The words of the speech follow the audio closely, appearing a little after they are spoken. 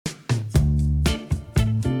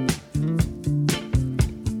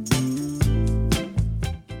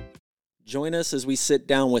Join us as we sit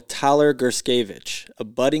down with Tyler Gruskiewicz, a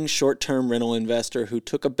budding short-term rental investor who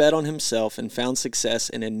took a bet on himself and found success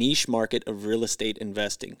in a niche market of real estate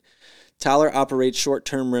investing. Tyler operates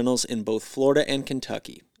short-term rentals in both Florida and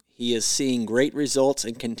Kentucky. He is seeing great results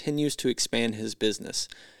and continues to expand his business.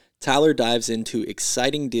 Tyler dives into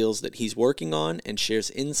exciting deals that he's working on and shares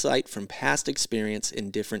insight from past experience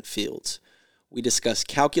in different fields. We discuss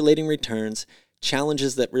calculating returns,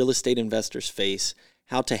 challenges that real estate investors face,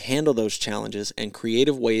 how to handle those challenges, and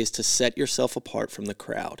creative ways to set yourself apart from the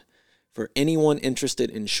crowd. For anyone interested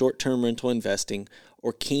in short-term rental investing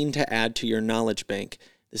or keen to add to your knowledge bank,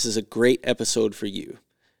 this is a great episode for you.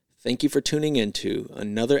 Thank you for tuning into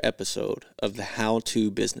another episode of the How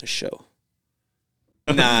To Business Show.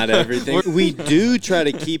 Not everything. We do try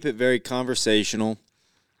to keep it very conversational.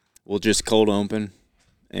 We'll just cold open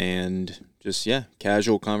and just,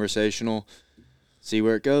 casual conversational, see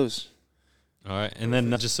where it goes. All right, and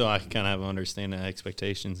then just so I can kind of have an understanding of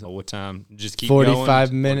expectations, what time, just keep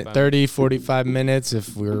 45 minutes, 45 minutes.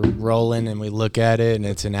 If we're rolling and we look at it and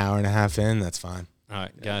it's an hour and a half in, that's fine. All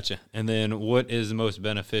right, gotcha. And then what is the most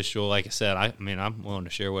beneficial? Like I said, I'm willing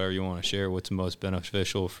to share whatever you want to share. What's most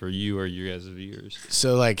beneficial for you or you guys' viewers?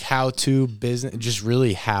 So like how to business, just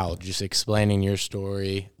really how, just explaining your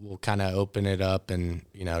story. We'll kind of open it up and,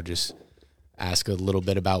 just ask a little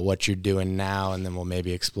bit about what you're doing now, and then we'll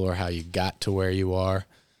maybe explore how you got to where you are,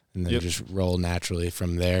 and then just roll naturally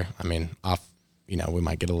from there. We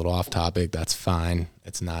might get a little off topic. That's fine.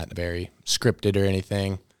 It's not very scripted or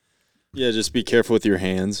anything. Yeah, just be careful with your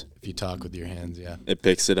hands. If you talk with your hands, it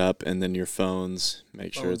picks it up, and then your phones,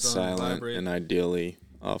 make sure it's silent vibrate. and ideally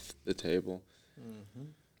off the table. Mm-hmm.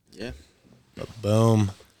 Yeah. But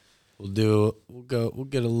boom. We'll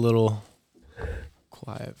get a little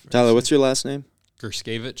quiet. Tyler, what's your last name?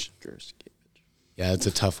 Gruskiewicz. Yeah, it's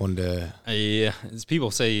a tough one to. Yeah, as people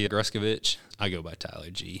say Gruskiewicz. I go by Tyler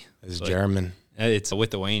G. It's German. It's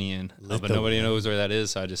Lithuanian, but nobody knows where that is,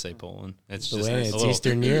 so I just say Poland. It's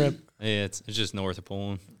Eastern Europe. Yeah, it's just north of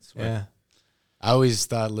Poland. Yeah. I always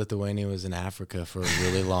thought Lithuania was in Africa for a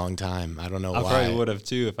really long time. I don't know why. I probably would have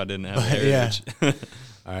too if I didn't have heritage. Yeah.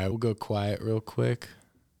 All right, we'll go quiet real quick.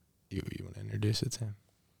 You want to introduce it, Sam?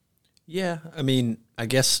 Yeah, I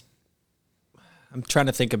guess I'm trying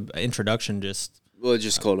to think of an introduction. Just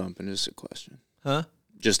cold open. Just a question. Huh?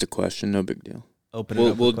 Just a question. No big deal. Open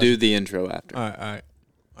it up. We'll do the intro after. All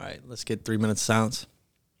right. Let's get 3 minutes of silence.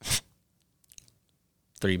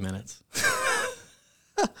 3 minutes.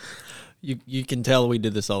 You can tell we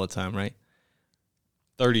did this all the time, right?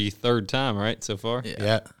 33rd time, right, so far?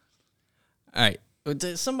 Yeah. All right.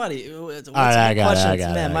 Somebody. I got it.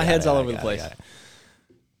 Man, my head's all over the place.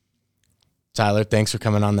 Tyler, thanks for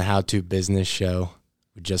coming on the How To Business Show.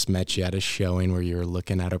 We just met you at a showing where you were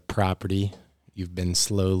looking at a property. You've been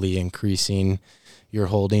slowly increasing your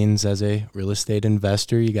holdings as a real estate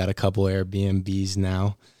investor. You got a couple Airbnbs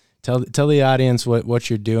now. Tell the audience what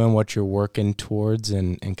you're doing, what you're working towards,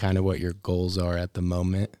 and kind of what your goals are at the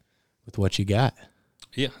moment with what you got.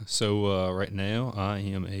 Yeah, so right now I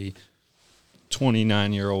am a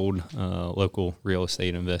 29-year-old local real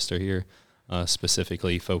estate investor here,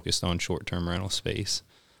 specifically focused on short-term rental space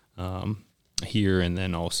here, and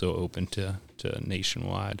then also open to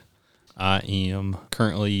nationwide. I am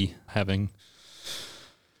currently having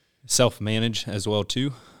self-manage as well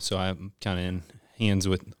too, so I'm kind of in hands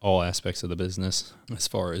with all aspects of the business as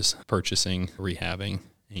far as purchasing, rehabbing,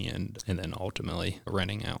 and then ultimately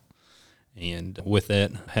renting out. And with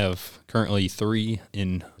that, have currently 3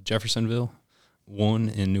 in Jeffersonville, 1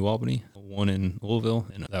 in New Albany, 1 in Louisville,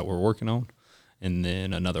 and that we're working on, and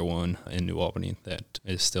then another one in New Albany that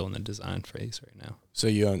is still in the design phase right now. So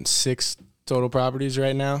you own 6 total properties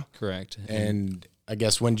right now? Correct. And I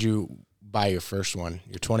guess when did you buy your first one?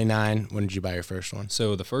 You're 29. When did you buy your first one?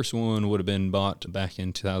 So the first one would have been bought back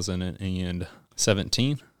in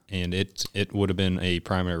 2017, and it would have been a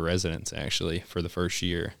primary residence actually for the first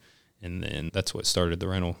year. And then that's what started the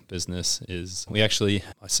rental business. Is we actually,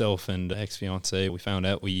 myself and ex-fiance, we found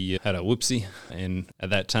out we had a whoopsie. And at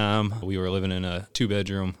that time, we were living in a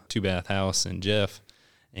 2-bedroom, 2-bath house in Jeff.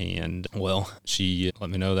 And, she let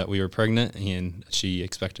me know that we were pregnant, and she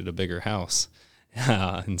expected a bigger house.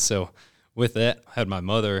 And so with that, I had my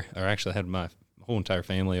whole entire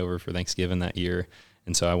family over for Thanksgiving that year.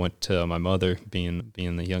 And so I went to my mother, being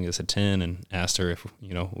the youngest of 10, and asked her if,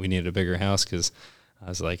 we needed a bigger house, because I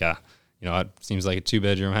was like, it seems like a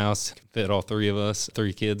 2-bedroom house, could fit all 3 of us,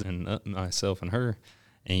 3 kids, and myself and her.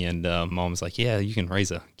 And Mom was like, yeah, you can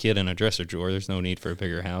raise a kid in a dresser drawer. There's no need for a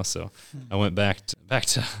bigger house. So I went back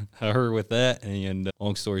to her with that. And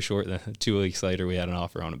long story short, 2 weeks later, we had an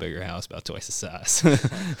offer on a bigger house, about twice the size.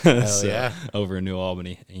 So, over in New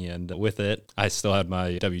Albany. And with it, I still had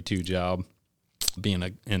my W-2 job,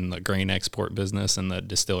 being in the grain export business and the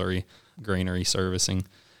distillery granary servicing.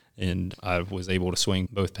 And I was able to swing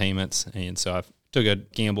both payments. And so I took a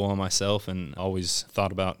gamble on myself and always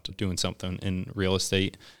thought about doing something in real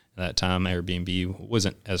estate. At that time, Airbnb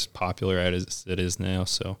wasn't as popular as it is now,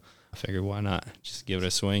 so I figured why not just give it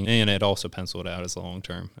a swing. And it also penciled out as long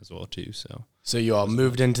term as well too. So you all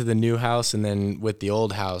moved into the new house, and then with the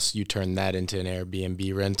old house, you turned that into an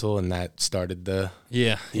Airbnb rental, and that started the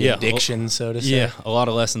addiction, so to say. Yeah, a lot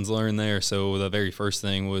of lessons learned there. So the very first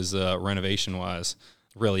thing was renovation wise.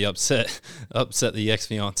 Really upset the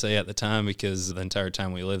ex-fiance at the time, because the entire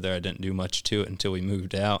time we lived there, I didn't do much to it until we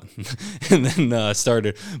moved out. And then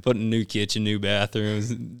started putting new kitchen, new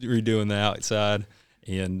bathrooms, redoing the outside.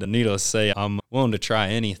 And needless to say, I'm willing to try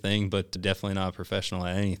anything, but definitely not a professional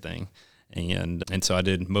at anything. And so I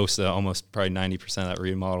did almost probably 90% of that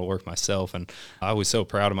remodel work myself. And I was so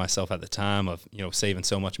proud of myself at the time of, saving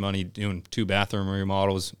so much money doing 2 bathroom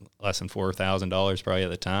remodels, less than $4,000 probably at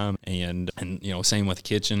the time. And same with the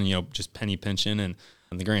kitchen, just penny pinching. And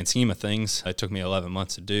in the grand scheme of things, it took me 11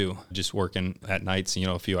 months to do, just working at nights,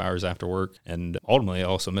 a few hours after work. And ultimately, I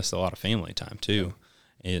also missed a lot of family time too.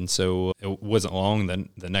 And so it wasn't long, then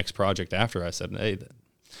the next project after, I said, hey,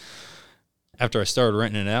 after I started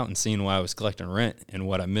renting it out and seeing why I was collecting rent and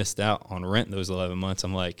what I missed out on rent those 11 months,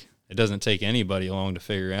 I'm like, it doesn't take anybody long to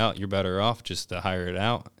figure out. You're better off just to hire it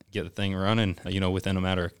out, get the thing running, within a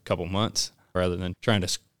matter of a couple months, rather than try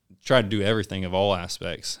to do everything of all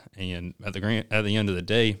aspects. And at the end of the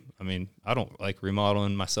day, I mean, I don't like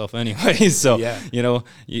remodeling myself anyway. So,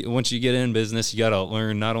 once you get in business, you got to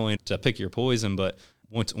learn not only to pick your poison, but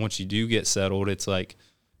once you do get settled, it's like,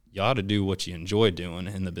 you ought to do what you enjoy doing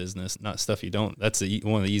in the business, not stuff you don't. That's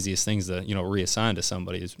one of the easiest things to, reassign to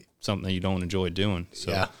somebody is something that you don't enjoy doing.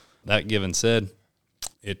 So that given said,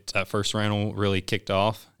 that first rental really kicked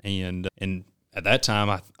off. And at that time,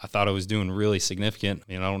 I thought I was doing really significant.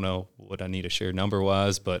 I don't know what I need to share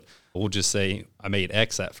number-wise, but we'll just say I made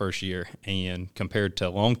X that first year. And compared to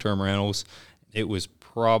long-term rentals, it was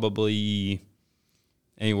probably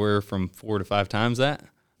anywhere from 4 to 5 times that.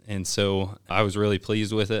 And so I was really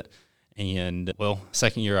pleased with it. And,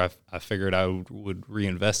 second year I figured I would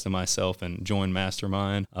reinvest in myself and join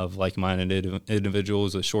Mastermind of like-minded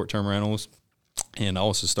individuals with short-term rentals. And I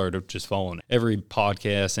also started just following every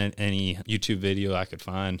podcast and any YouTube video I could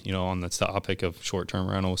find, on the topic of short-term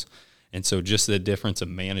rentals. And so just the difference of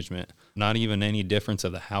management, not even any difference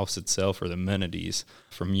of the house itself or the amenities.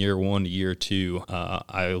 From year 1 to year 2,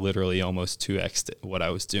 I literally almost 2x'd what I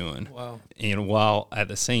was doing. Wow. And while at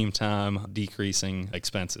the same time decreasing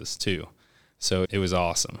expenses too. So it was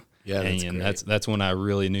awesome. Yeah, that's great. That's when I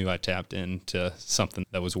really knew I tapped into something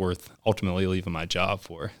that was worth ultimately leaving my job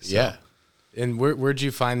for. So. Yeah. And where'd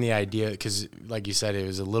you find the idea? Because like you said, it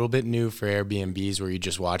was a little bit new for Airbnbs. Were you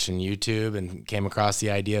just watching YouTube and came across the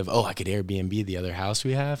idea of, I could Airbnb the other house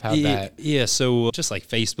we have? Yeah, so just like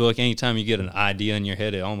Facebook, anytime you get an idea in your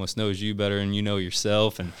head, it almost knows you better than you know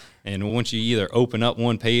yourself. And once you either open up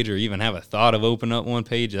one page or even have a thought of opening up one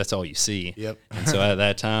page, that's all you see. Yep. And so at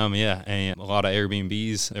that time, and a lot of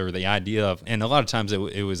Airbnbs, or the idea of, and a lot of times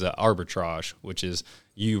it was an arbitrage, which is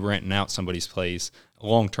you renting out somebody's place, a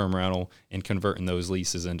long-term rental, and converting those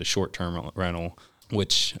leases into short-term rental,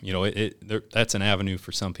 which, that's an avenue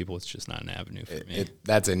for some people. It's just not an avenue for me.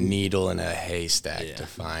 That's a needle in a haystack to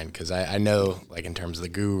find, because I know, like, in terms of the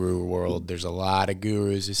guru world, there's a lot of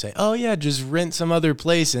gurus who say, just rent some other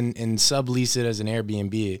place and sublease it as an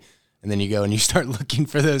Airbnb. And then you go and you start looking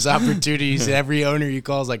for those opportunities. Every owner you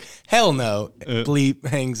call is like, hell no, bleep,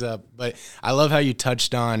 hangs up. But I love how you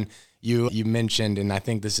touched on, you mentioned, and I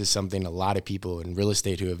think this is something a lot of people in real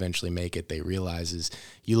estate who eventually make it, they realize is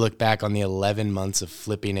you look back on the 11 months of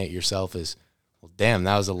flipping it yourself as, well, damn,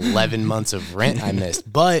 that was 11 months of rent I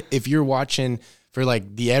missed. But if you're watching for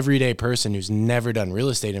like the everyday person who's never done real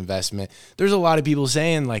estate investment, there's a lot of people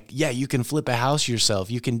saying like, yeah, you can flip a house yourself.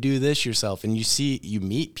 You can do this yourself. And you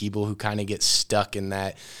meet people who kind of get stuck in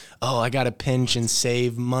that, I got to pinch and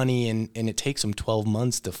save money. And it takes them 12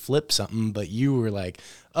 months to flip something. But you were like,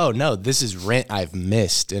 oh no, this is rent I've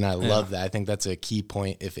missed. And I love that. I think that's a key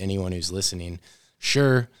point. If anyone who's listening,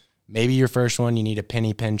 sure, maybe your first one, you need to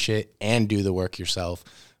penny pinch it and do the work yourself.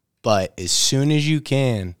 But as soon as you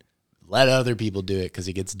can, let other people do it, because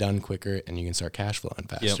it gets done quicker and you can start cash flowing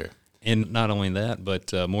faster. Yep. And not only that,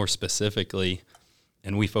 but more specifically,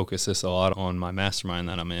 and we focus this a lot on my mastermind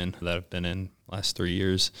that I'm in, that I've been in the last 3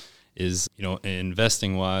 years, is,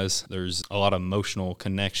 investing wise, there's a lot of emotional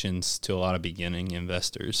connections to a lot of beginning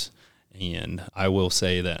investors. And I will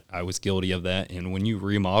say that I was guilty of that. And when you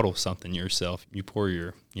remodel something yourself, you pour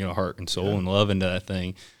your, heart and soul and love into that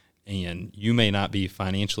thing. And you may not be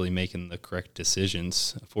financially making the correct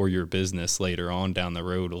decisions for your business later on down the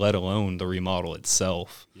road, let alone the remodel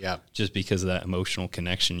itself. Yeah. Just because of that emotional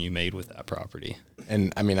connection you made with that property.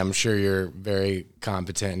 And I mean, I'm sure you're very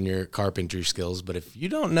competent in your carpentry skills, but if you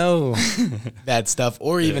don't know that stuff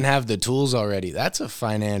or even have the tools already, that's a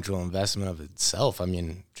financial investment of itself. I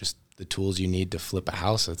mean, just the tools you need to flip a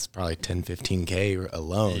house, that's probably 10, 15K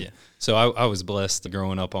alone. Yeah. So I was blessed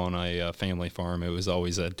growing up on a family farm. It was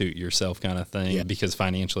always a do-it-yourself kind of thing because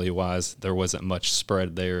financially wise, there wasn't much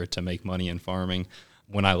spread there to make money in farming.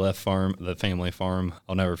 When I left the family farm,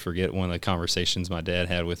 I'll never forget one of the conversations my dad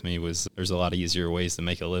had with me was there's a lot of easier ways to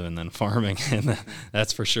make a living than farming, and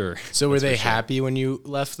that's for sure. So were they happy when you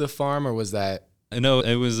left the farm, or was that? No,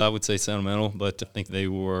 it was, I would say, sentimental, but I think they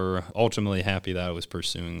were ultimately happy that I was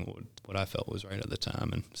pursuing what I felt was right at the time,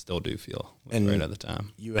 and still do feel was right at the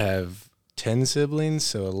time. You have 10 siblings,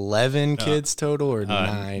 so 11 kids total, or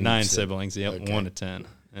 9? 9 siblings, yep, okay. 1 to 10.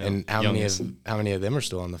 Yep. And how many of them are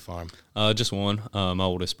still on the farm? Just one, my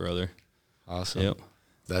oldest brother. Awesome. Yep.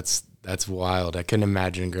 That's wild. I couldn't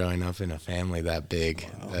imagine growing up in a family that big.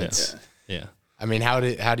 Wow. That's yeah. I mean, how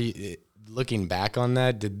do you, looking back on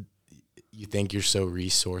that, did you think your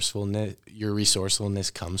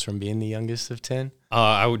resourcefulness comes from being the youngest of 10?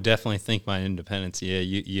 I would definitely think my independence. Yeah,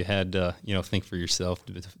 you had to, think for yourself,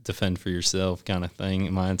 defend for yourself kind of thing,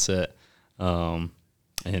 mindset.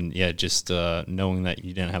 And yeah, just knowing that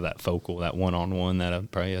you didn't have that that one-on-one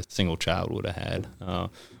that probably a single child would have had.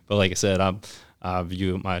 But like I said, I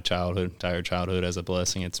view my entire childhood as a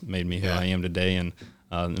blessing. It's made me who I am today, and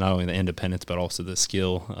not only the independence, but also the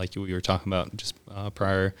skill, like we were talking about just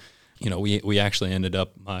prior. We actually ended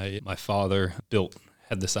up, my father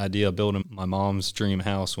had this idea of building my mom's dream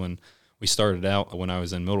house when we started out when I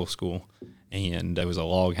was in middle school, and it was a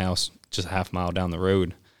log house just a half mile down the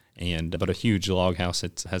road, but a huge log house.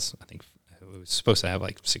 It has, I think, it was supposed to have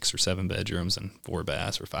like 6 or 7 bedrooms and 4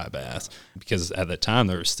 baths or 5 baths, because at that time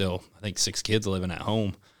there was still, I think, 6 kids living at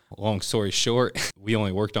home. Long story short, we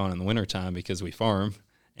only worked on it in the wintertime because we farm.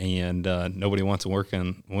 And nobody wants to work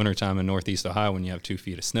in wintertime in Northeast Ohio when you have 2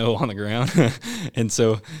 feet of snow on the ground. And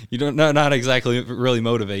so not exactly really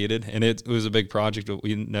motivated. And it was a big project that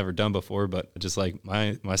we'd never done before, but just like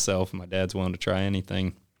myself and my dad's willing to try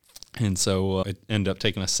anything. And so it ended up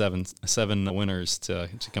taking us seven winters to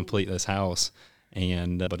complete this house.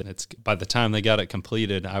 And but it's by the time they got it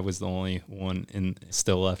completed, I was the only one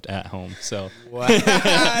still left at home. So wow,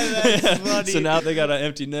 that's funny. So now they got an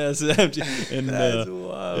empty nest. That's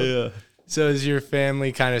wild. Yeah. So is your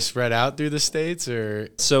family kind of spread out through the states, or?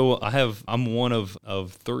 So I'm one of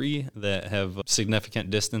 3 that have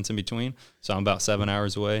significant distance in between. So I'm about 7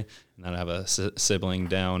 hours away, and then I have a sibling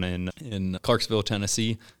down in Clarksville,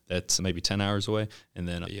 Tennessee, that's maybe 10 hours away, and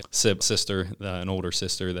then a sister, an older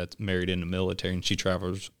sister that's married in the military, and she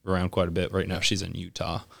travels around quite a bit. Right now she's in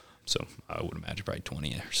Utah, so I would imagine probably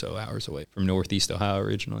 20 or so hours away from Northeast Ohio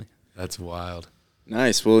originally. That's wild.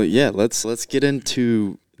 Nice. Well, yeah, let's get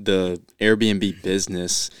into the Airbnb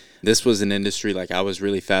business. This was an industry like I was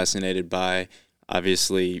really fascinated by.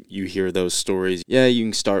 Obviously, you hear those stories. Yeah, you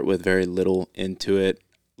can start with very little into it,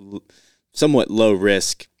 somewhat low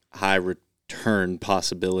risk, high return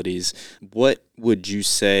possibilities. What would you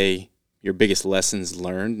say your biggest lessons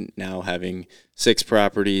learned now having 6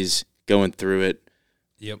 properties, going through it?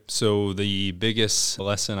 Yep. So the biggest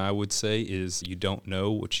lesson I would say is you don't know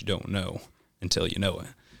what you don't know until you know it.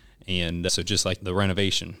 And so just like the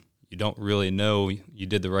renovation, you don't really know you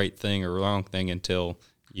did the right thing or wrong thing until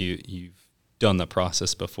you've done the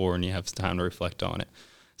process before and you have time to reflect on it.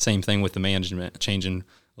 Same thing with the management, changing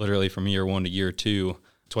literally from year 1 to year 2,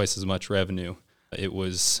 twice as much revenue. It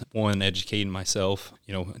was, 1, educating myself,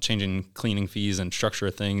 changing cleaning fees and structure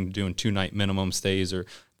a thing, doing 2-night minimum stays or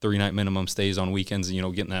 3-night minimum stays on weekends,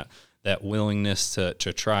 getting that willingness to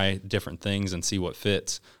try different things and see what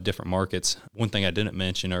fits different markets. One thing I didn't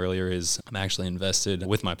mention earlier is I'm actually invested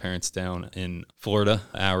with my parents down in Florida,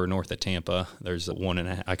 an hour north of Tampa. There's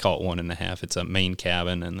I call it 1.5. It's a main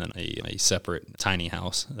cabin and then a separate tiny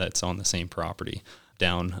house that's on the same property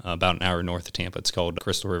down about an hour north of Tampa. It's called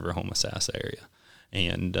Crystal River, Homosassa area.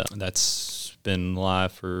 And that's been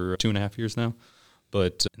live for 2.5 years now.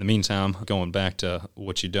 But in the meantime, going back to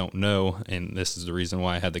what you don't know, and this is the reason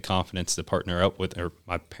why I had the confidence to partner up with, or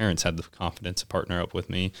my parents had the confidence to partner up with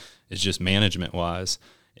me, is just management-wise.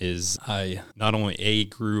 is I not only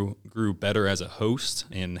grew better as a host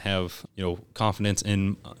and have, confidence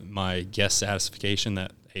in my guest satisfaction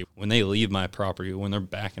that, hey, when they leave my property, when they're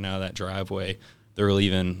backing out of that driveway, they're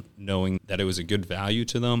leaving knowing that it was a good value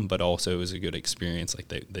to them, but also it was a good experience, like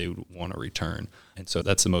they would want to return. And so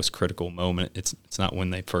that's the most critical moment. It's not when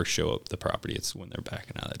they first show up the property, it's when they're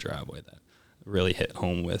backing out of that driveway that really hit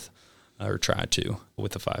home with, or try to,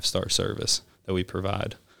 with the 5-star service that we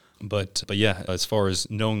provide. But yeah, as far as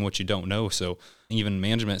knowing what you don't know, so even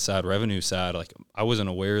management side, revenue side, like I wasn't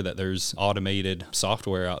aware that there's automated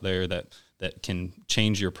software out there that can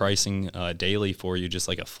change your pricing daily for you, just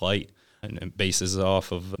like a flight. And it bases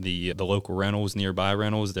off of the local rentals, nearby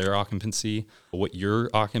rentals, their occupancy, what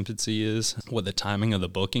your occupancy is, what the timing of the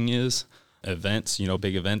booking is, events,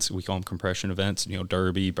 big events, we call them compression events,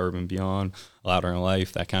 Derby, Bourbon Beyond, Louder in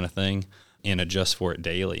Life, that kind of thing, and adjust for it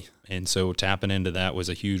daily. And so tapping into that was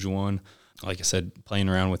a huge one. Like I said, playing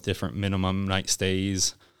around with different minimum night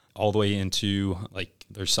stays, all the way into, like,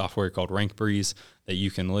 there's software called Rank Breeze that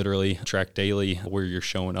you can literally track daily where you're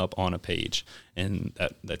showing up on a page. And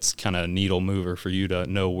that's kind of a needle mover for you to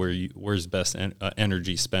know where's best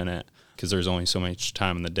energy spent at, because there's only so much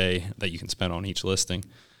time in the day that you can spend on each listing.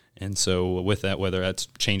 And so with that, whether that's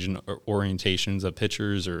changing orientations of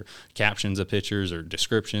pictures or captions of pictures or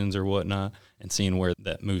descriptions or whatnot, and seeing where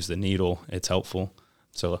that moves the needle, it's helpful.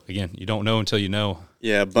 So again, you don't know until you know.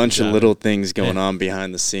 Yeah, a bunch of little things going on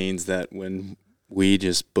behind the scenes that when we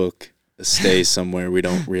just book a stay somewhere, we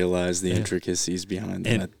don't realize the intricacies behind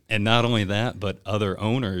that. And not only that, but other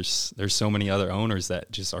owners, there's so many other owners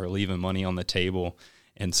that just are leaving money on the table.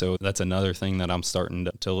 And so that's another thing that I'm starting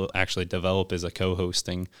to actually develop is a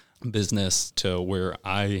co-hosting business, to where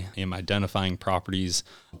I am identifying properties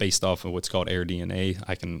based off of what's called AirDNA.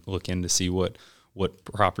 I can look in to see what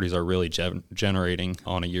properties are really generating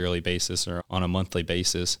on a yearly basis or on a monthly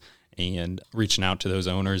basis, and reaching out to those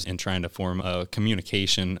owners and trying to form a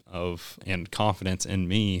communication of and confidence in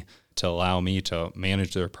me to allow me to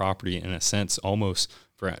manage their property in a sense almost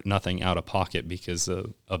for nothing out of pocket, because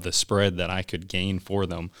of the spread that I could gain for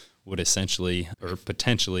them would essentially or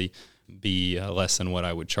potentially be less than what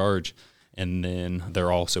I would charge. And then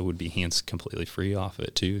there also would be hands completely free off of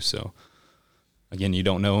it too. So again, you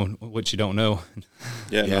don't know what you don't know.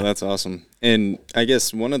 Yeah, no, that's awesome. And I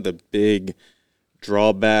guess one of the big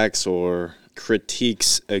drawbacks or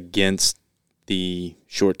critiques against the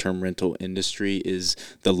short-term rental industry is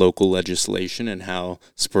the local legislation and how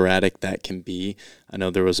sporadic that can be. I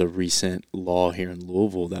know there was a recent law here in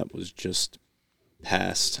Louisville that was just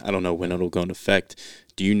passed. I don't know when it'll go into effect.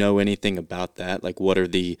 Do you know anything about that? Like, what are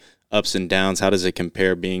the ups and downs? How does it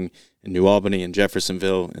compare being in New Albany and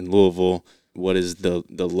Jeffersonville and Louisville? What is the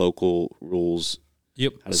local rules?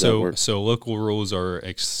 Yep. So local rules are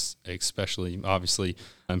especially obviously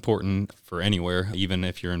important for anywhere, even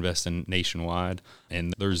if you're investing nationwide.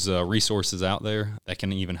 And there's resources out there that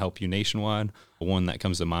can even help you nationwide. One that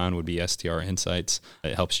comes to mind would be STR Insights.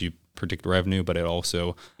 It helps you predict revenue, but it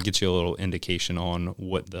also gets you a little indication on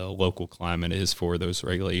what the local climate is for those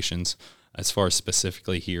regulations. As far as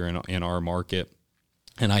specifically here in our market,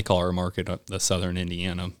 and I call our market the Southern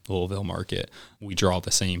Indiana, Louisville market, we draw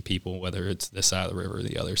the same people, whether it's this side of the river or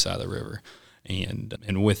the other side of the river.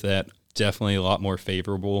 And with that, definitely a lot more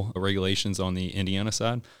favorable regulations on the Indiana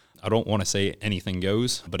side. I don't want to say anything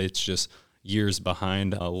goes, but it's just years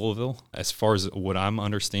behind Louisville. As far as what I'm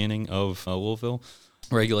understanding of Louisville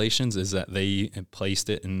regulations is that they placed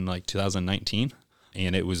it in like 2019,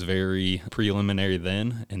 and it was very preliminary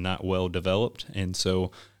then and not well developed. And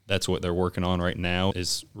so that's what they're working on right now,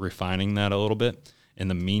 is refining that a little bit. In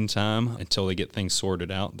the meantime, until they get things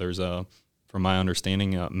sorted out, there's from my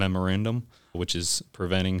understanding, a memorandum, which is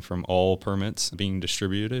preventing from all permits being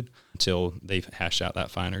distributed until they've hashed out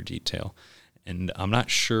that finer detail. And I'm not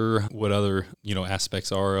sure what other,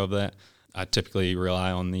 aspects are of that. I typically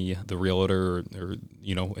rely on the realtor or,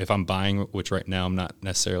 if I'm buying, which right now I'm not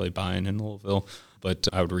necessarily buying in Louisville, but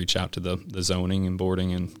I would reach out to the zoning and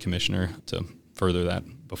boarding and commissioner to further that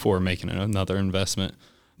before making another investment.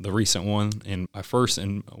 The recent one, and my first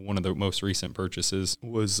and one of the most recent purchases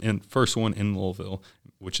was first one in Louisville,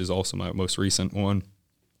 which is also my most recent one.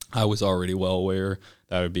 I was already well aware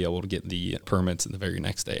that I would be able to get the permits the very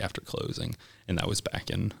next day after closing, and that was back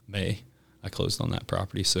in May. I closed on that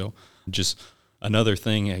property. So just another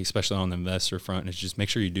thing, especially on the investor front, is just make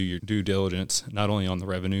sure you do your due diligence, not only on the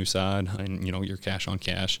revenue side and, your cash on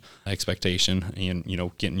cash expectation and,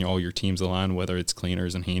 getting all your teams aligned, whether it's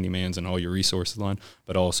cleaners and handymans and all your resources aligned,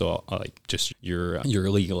 but also just your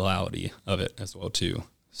legality of it as well too.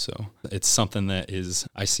 So it's something that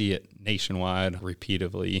I see it nationwide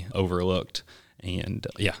repeatedly overlooked. And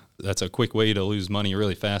that's a quick way to lose money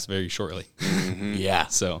really fast, very shortly. Mm-hmm. Yeah.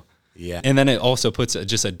 So, yeah. and then it also puts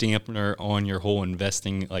just a dampener on your whole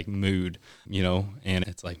investing like mood, and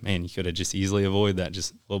it's like, man, you could have just easily avoided that,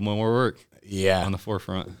 just a little more work on the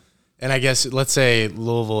forefront. And I guess, let's say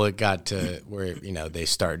Louisville, it got to where, they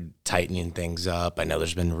started tightening things up. I know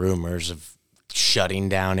there's been rumors of shutting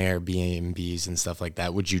down Airbnbs and stuff like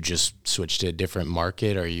that. Would you just switch to a different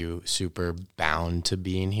market? Are you super bound to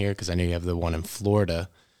being here? Because I know you have the one in Florida.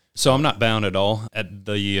 So I'm not bound at all. At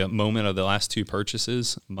the moment of the last 2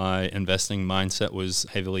 purchases, my investing mindset was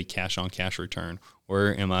heavily cash on cash return.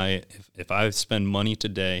 Where am I, if I spend money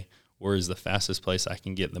today, where is the fastest place I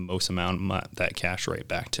can get the most amount of that cash right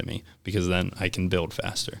back to me? Because then I can build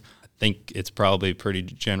faster. I think it's probably pretty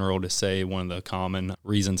general to say one of the common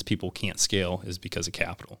reasons people can't scale is because of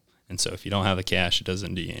capital. And so if you don't have the cash, it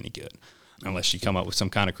doesn't do you any good. Unless you come up with some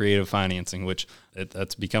kind of creative financing, which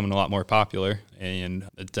that's becoming a lot more popular, and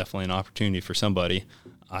it's definitely an opportunity for somebody.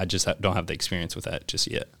 I just don't have the experience with that just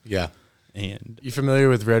yet. Yeah. And you familiar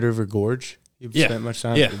with Red River Gorge? You've spent much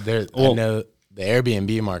time? Yeah. I know the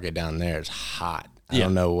Airbnb market down there is hot. I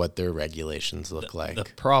don't know what their regulations look like. The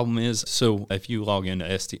problem is, so if you log into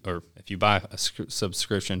or if you buy a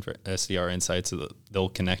subscription for SDR Insights, they'll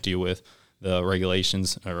connect you with the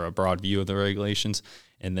regulations or a broad view of the regulations.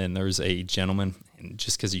 And then there's a gentleman, and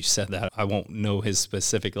just because you said that, I won't know his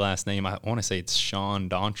specific last name. I want to say it's Sean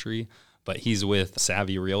Daughtry, but he's with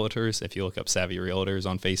Savvy Realtors. If you look up Savvy Realtors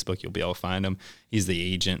on Facebook, you'll be able to find him. He's the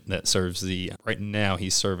agent that serves right now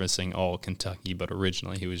he's servicing all Kentucky, but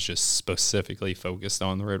originally he was just specifically focused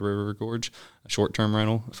on the Red River Gorge, a short-term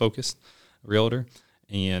rental focused realtor.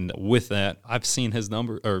 And with that, I've seen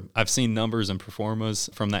I've seen numbers and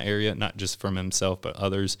performas from that area, not just from himself, but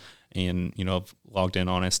others. And, I've logged in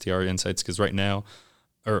on STR Insights because right now,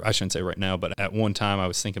 or I shouldn't say right now, but at one time I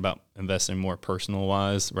was thinking about investing more personal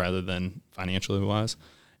wise rather than financially wise.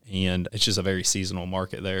 And it's just a very seasonal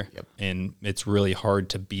market there. Yep. And it's really hard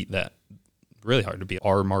to beat that, really hard to beat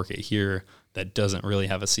our market here that doesn't really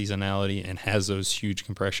have a seasonality and has those huge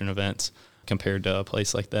compression events compared to a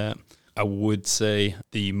place like that. I would say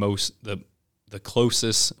the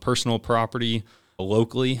closest personal property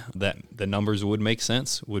locally that the numbers would make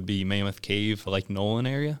sense would be Mammoth Cave, like Nolan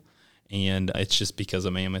area. And it's just because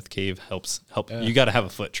of Mammoth Cave help. Yeah. You got to have a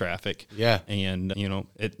foot traffic. Yeah. And,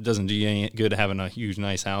 it doesn't do you any good having a huge,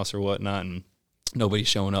 nice house or whatnot, and nobody's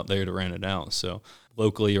showing up there to rent it out. So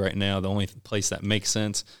locally right now, the only place that makes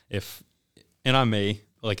sense and I may,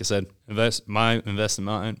 like I said, my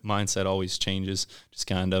investment mindset always changes just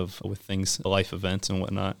kind of with things, life events and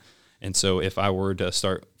whatnot. And so if I were to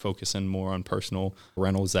start focusing more on personal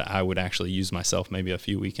rentals that I would actually use myself maybe a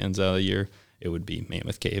few weekends out of the year, it would be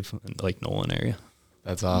Mammoth Cave and Lake Nolan area.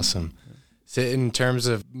 That's awesome. So in terms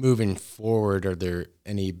of moving forward,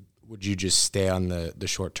 would you just stay on the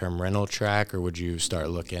short-term rental track, or would you start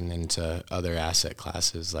looking into other asset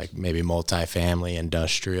classes like maybe multifamily,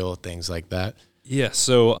 industrial, things like that? Yeah,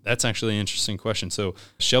 so that's actually an interesting question. So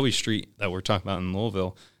Shelby Street that we're talking about in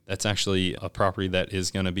Louisville, that's actually a property that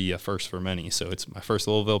is going to be a first for many. So it's my first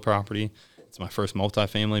Louisville property. It's my first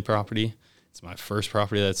multifamily property. It's my first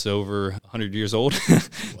property that's over 100 years old. Wow.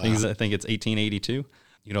 I think it's 1882.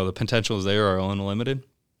 The potentials there are unlimited.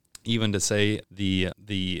 Even to say the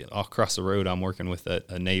across the road, I'm working with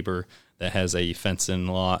a neighbor that has a fenced-in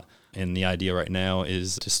lot, and the idea right now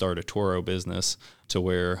is to start a Toro business to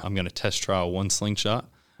where I'm going to test trial one slingshot.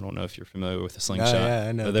 I don't know if you're familiar with a slingshot. Yeah,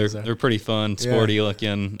 I know. They're pretty fun, sporty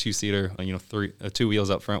looking, 2-seater, 2 wheels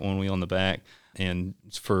up front, 1 wheel in the back. And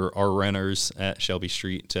for our renters at Shelby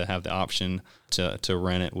Street to have the option to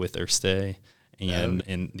rent it with their stay.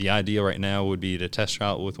 And the idea right now would be to test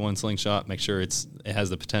trial it with one slingshot, make sure it has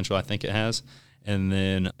the potential I think it has, and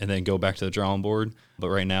then go back to the drawing board. But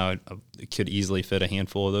right now it could easily fit a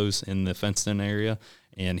handful of those in the fenced-in area.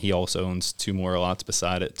 And he also owns 2 more lots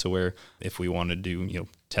beside it to where if we wanted to do,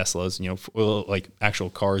 Teslas, like actual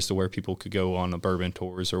cars to where people could go on the bourbon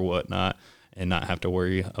tours or whatnot and not have to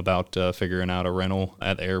worry about figuring out a rental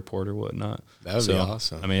at the airport or whatnot. That would be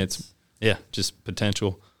awesome. I mean, it's, just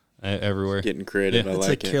potential everywhere. It's getting creative. Yeah. It's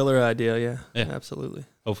a killer idea. Yeah, absolutely.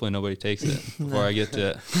 Hopefully nobody takes it before I get to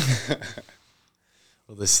it.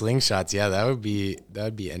 Well, the slingshots, that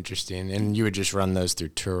would be interesting. And you would just run those through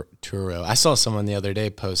Turo. I saw someone the other day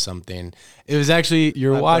post something. It was actually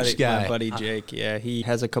your watch guy. My buddy Jake. Yeah, he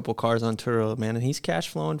has a couple cars on Turo, man, and he's cash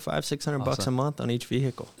flowing $500-600 bucks a month on each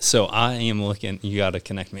vehicle. So I am looking. You got to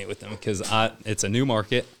connect me with them because it's a new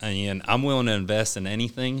market, and I'm willing to invest in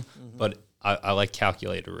anything, but I like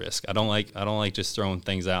calculated risk. I don't like just throwing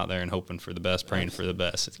things out there and hoping for the best, praying for the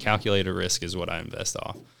best. It's calculated risk is what I invest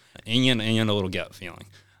off. and a little gut feeling,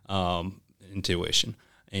 intuition.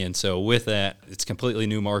 And so with that, it's a completely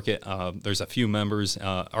new market. There's a few members.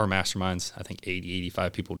 Our mastermind's, I think, 80,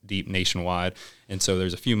 85 people deep nationwide. And so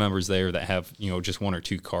there's a few members there that have, just 1 or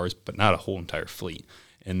 2 cars, but not a whole entire fleet.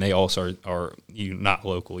 And they also are not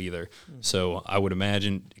local either. So I would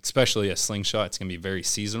imagine, especially a Slingshot, it's going to be very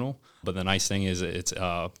seasonal. But the nice thing is it's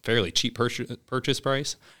a fairly cheap purchase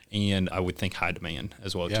price, and I would think high demand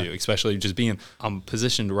as well, too, especially just I'm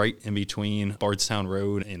positioned right in between Bardstown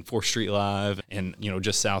Road and 4th Street Live, and,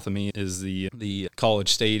 just south of me is the College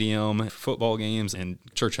Stadium, football games, and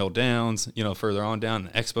Churchill Downs, further on down, the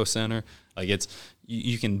Expo Center. Like,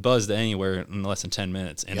 you can buzz to anywhere in less than 10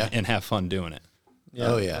 minutes and have fun doing it.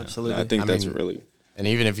 Yeah, oh, yeah. Absolutely. I think that's really... And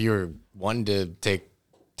even if you were wanting to take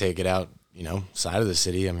it out, side of the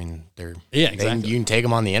city, I mean, exactly. You can take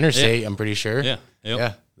them on the interstate, I'm pretty sure. Yeah. Yep.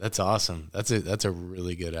 Yeah. That's awesome. That's a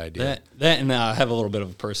really good idea. That and I have a little bit of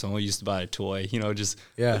a personal. We used to buy a toy, just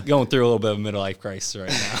going through a little bit of a midlife crisis right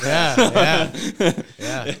now.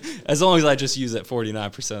 Yeah. As long as I just use it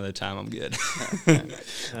 49% of the time, I'm good.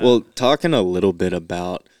 Well, talking a little bit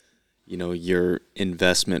about, your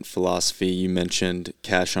investment philosophy, you mentioned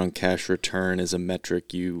cash on cash return as a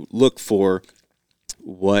metric you look for.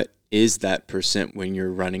 What is that percent when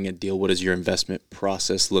you're running a deal? What does your investment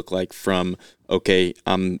process look like from, okay,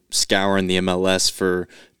 I'm scouring the MLS for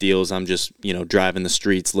deals, I'm just, driving the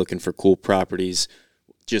streets looking for cool properties.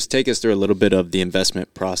 Just take us through a little bit of the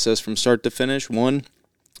investment process from start to finish, 1,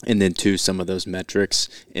 and then 2, some of those metrics,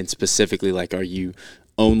 and specifically, like, are you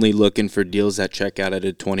only looking for deals that check out at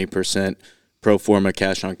a 20% pro forma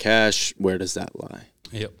cash on cash? Where does that lie?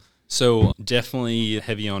 Yep. So definitely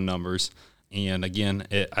heavy on numbers. And again,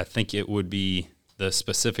 I think it would be the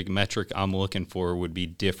specific metric I'm looking for would be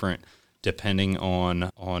different depending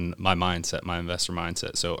on my mindset, my investor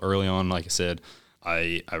mindset. So early on, like I said,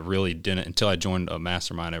 I really didn't, until I joined a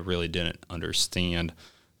mastermind, I really didn't understand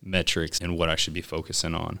metrics and what I should be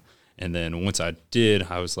focusing on. And then once I did,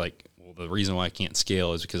 I was like, well, the reason why I can't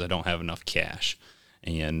scale is because I don't have enough cash.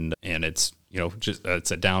 And it's,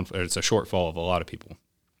 it's a shortfall of a lot of people.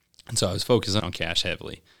 And so I was focusing on cash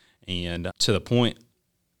heavily. And to the point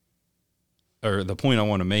I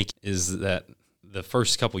want to make is that the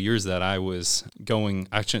first couple years that I was going,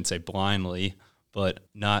 I shouldn't say blindly, but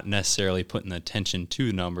not necessarily putting the attention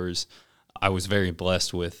to numbers, I was very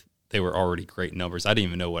blessed with, they were already great numbers. I didn't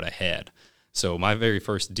even know what I had. So my very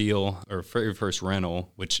first deal or very first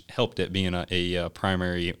rental, which helped it being a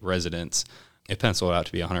primary residence, it penciled out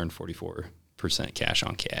to be 144% cash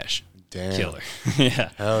on cash. Damn. Killer. Yeah.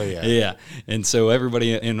 Hell yeah. Yeah. And so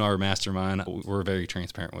everybody in our mastermind, we're very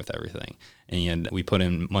transparent with everything. And we put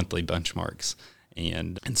in monthly benchmarks.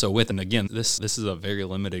 And so with, and again, this is a very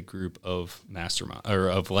limited group of mastermind or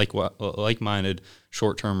of like-minded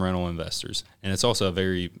short-term rental investors. And it's also a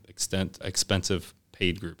very expensive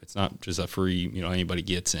paid group. It's not just a free, anybody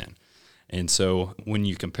gets in. And so when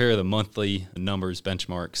you compare the monthly numbers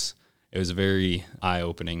benchmarks, it was very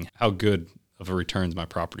eye-opening how good of returns my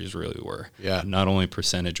properties really were. Yeah. Not Not only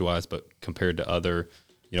percentage-wise, but compared to other,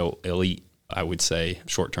 elite, I would say,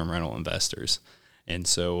 short-term rental investors. And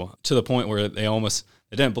so to the point where they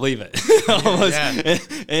didn't believe it. Almost. Yeah.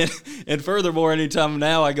 And furthermore, anytime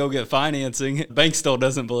now I go get financing, bank still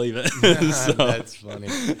doesn't believe it. So, that's funny.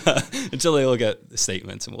 Until they look at the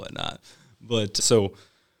statements and whatnot. But so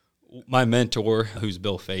my mentor, who's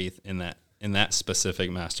Bill Faith in that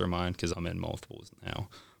specific mastermind, because I'm in multiples now,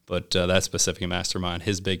 but that specific mastermind,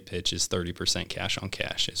 his big pitch is 30% cash on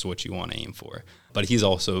cash is what you want to aim for. But he's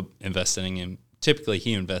also investing in, typically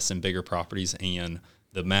he invests in bigger properties, and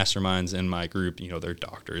the masterminds in my group, they're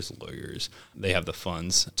doctors, lawyers. They have the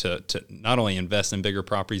funds to not only invest in bigger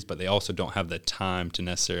properties, but they also don't have the time to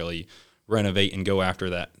necessarily renovate and go after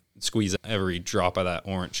that, squeeze every drop of that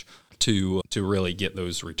orange to really get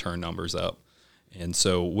those return numbers up. And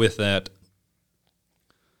so with that,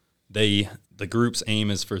 the group's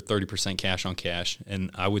aim is for 30% cash on cash.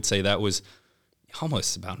 And I would say that was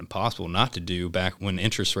almost about impossible not to do back when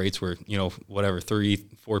interest rates were,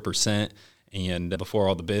 3-4%. And before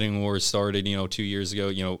all the bidding wars started, 2 years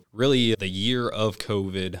ago, really the year of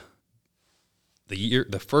COVID,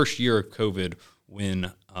 the first year of COVID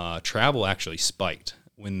when travel actually spiked,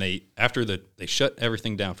 when they shut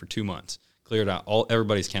everything down for 2 months, cleared out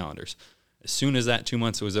everybody's calendars. As soon as that 2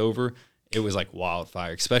 months was over, it was like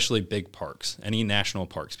wildfire, especially big parks, any national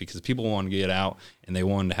parks, because people wanted to get out and they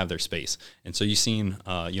wanted to have their space. And so you've seen,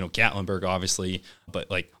 Gatlinburg, obviously, but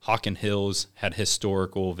like Hawken Hills had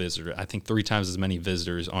historical visitors. I think 3 times as many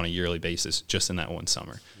visitors on a yearly basis just in that one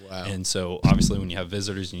summer. Wow. And so obviously when you have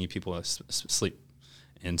visitors, you need people to sleep.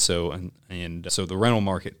 And so, so the rental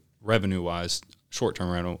market revenue-wise,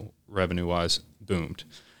 short-term rental revenue-wise, boomed.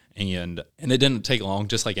 And it didn't take long,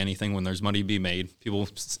 just like anything, when there's money to be made, people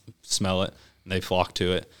smell it, and they flock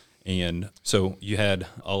to it. And so you had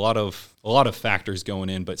a lot of factors going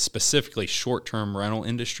in, but specifically short-term rental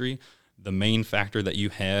industry, the main factor that you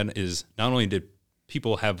had is not only did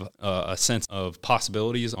people have a sense of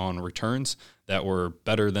possibilities on returns that were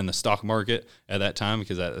better than the stock market at that time,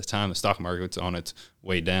 because at the time the stock market was on its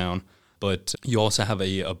way down, but you also have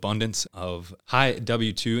a abundance of high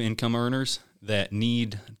W-2 income earners that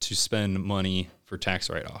need to spend money for tax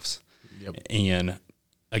write-offs. Yep. And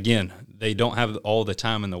again, they don't have all the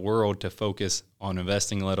time in the world to focus on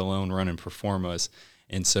investing, let alone running performas.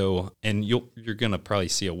 And so, and you're going to probably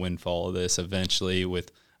see a windfall of this eventually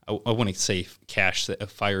with, I wouldn't say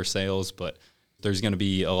fire sales, but there's going to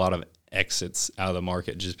be a lot of exits out of the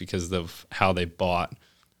market just because of how they bought,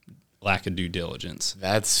 lack of due diligence.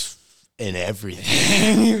 That's in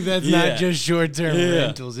everything. That's not just short-term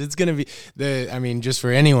rentals. It's going to be just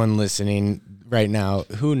for anyone listening right now,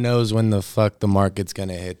 who knows when the fuck the market's going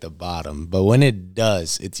to hit the bottom. But when it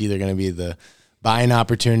does, it's either going to be the buying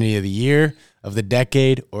opportunity of the year, of the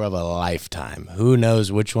decade, or of a lifetime. Who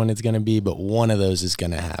knows which one it's going to be, but one of those is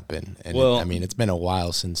going to happen. And it's been a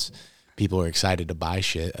while since people are excited to buy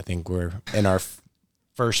shit. I think we're in our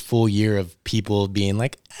first full year of people being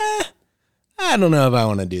like, I don't know if I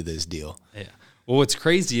want to do this deal. Yeah. Well, what's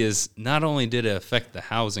crazy is not only did it affect the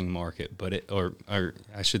housing market, but or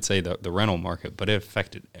I should say the rental market, but it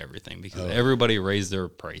affected everything because everybody raised their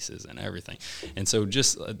prices and everything. And so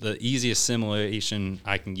just the easiest simulation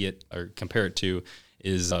I can get or compare it to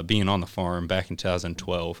is being on the farm back in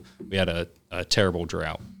 2012. We had a terrible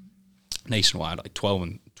drought nationwide, like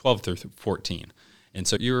 12 through 14. And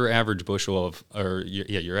so your average bushel of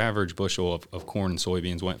corn and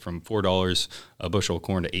soybeans went from $4 a bushel of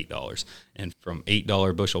corn to $8, and from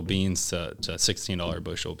 $8 bushel beans to $16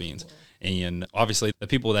 bushel beans. And obviously the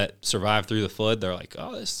people that survived through the flood, they're like,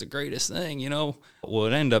 oh, this is the greatest thing, you know? Well,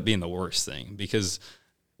 it ended up being the worst thing because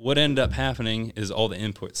what ended up happening is all the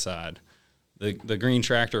input side. The green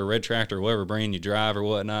tractor or red tractor, or whatever brand you drive or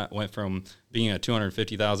whatnot, went from being a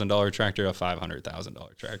 $250,000 tractor to a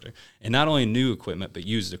 $500,000 tractor. And not only new equipment, but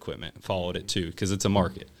used equipment followed it too, because it's a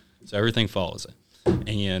market. So everything follows it.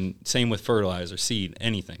 And same with fertilizer, seed,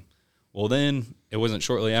 anything. Well, then it wasn't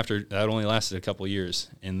shortly after, that only lasted a couple of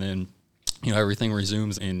years. And then, everything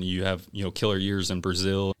resumes and you have, killer years in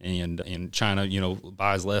Brazil and China,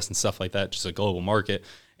 buys less and stuff like that, just a global market.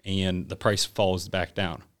 And the price falls back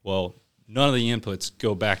down. Well, none of the inputs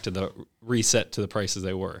go back to the reset to the prices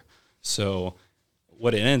they were. So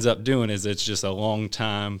what it ends up doing is it's just a long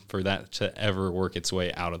time for that to ever work its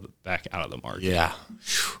way back out of the market. Yeah.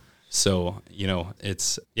 So,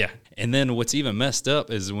 And then what's even messed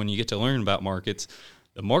up is when you get to learn about markets,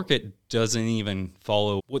 the market doesn't even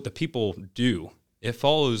follow what the people do. It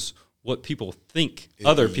follows what people think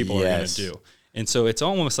other people are going to do. And so it's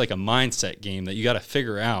almost like a mindset game that you got to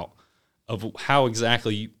figure out of how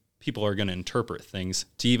exactly people are going to interpret things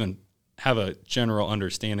to even have a general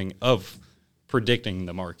understanding of predicting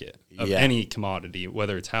the market of any commodity,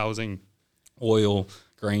 whether it's housing, oil,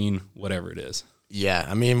 grain, whatever it is.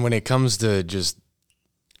 Yeah, when it comes to just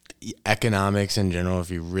economics in general,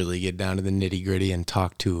 if you really get down to the nitty-gritty and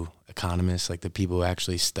talk to economists, like the people who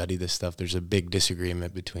actually study this stuff, there's a big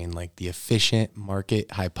disagreement between like the efficient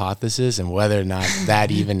market hypothesis and whether or not that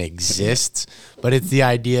even exists. But it's the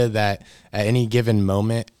idea that at any given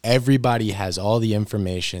moment, everybody has all the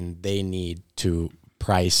information they need to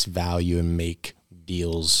price, value, and make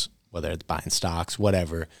deals, whether it's buying stocks,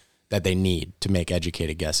 whatever, that they need to make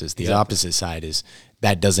educated guesses. The opposite side is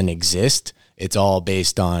that doesn't exist. It's all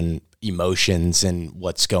based on emotions and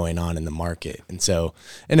what's going on in the market. And so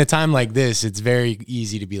in a time like this, it's very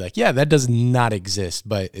easy to be like, yeah, that does not exist,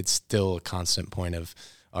 but it's still a constant point of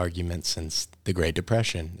argument since the Great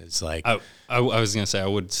Depression. It's like, I was going to say, I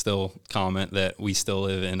would still comment that we still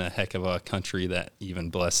live in a heck of a country that even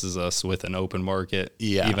blesses us with an open market,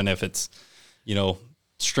 even if it's,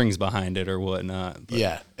 strings behind it or whatnot. But,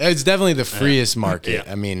 yeah, it's definitely the freest market.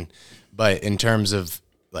 Yeah. But in terms of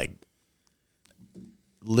like,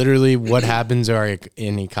 literally what happens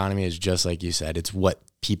in the economy is just like you said, it's what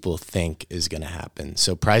people think is going to happen.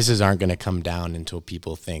 So prices aren't going to come down until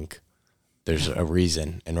people think there's a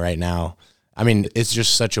reason. And right now, it's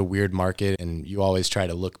just such a weird market, and you always try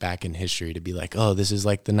to look back in history to be like, oh, this is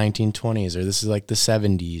like the 1920s or this is like the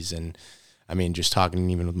 70s. And just talking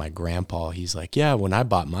even with my grandpa, he's like, yeah, when I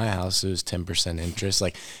bought my house, it was 10% interest.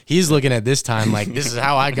 Like he's looking at this time like this is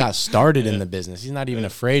how I got started in the business. He's not even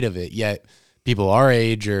afraid of it yet. People our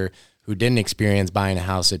age or who didn't experience buying a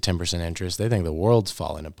house at 10% interest, they think the world's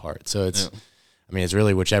falling apart. So it's, I mean, it's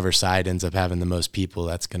really whichever side ends up having the most people,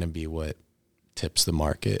 that's going to be what tips the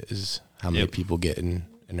market, is how many people get in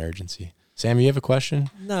an urgency. Sam, you have a question?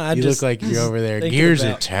 No, you look like you're over there. Gears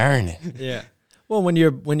are turning. Yeah. Well, when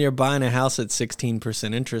you're buying a house at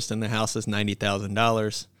 16% interest and the house is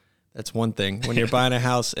 $90,000, that's one thing. When you're buying a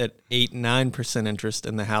house at 8-9% interest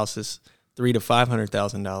and the house is $300,000 to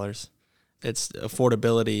 $500,000, its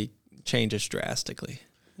affordability changes drastically.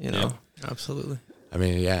 You know, absolutely. I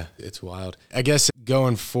mean, yeah, it's wild. I guess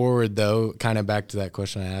going forward, though, kind of back to that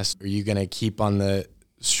question I asked, are you going to keep on the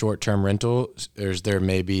short-term rental, or is there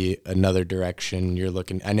maybe another direction you're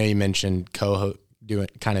looking? I know you mentioned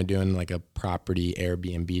doing like a property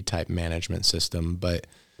Airbnb type management system, but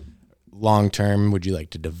long-term, would you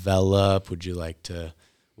like to develop? Would you like to,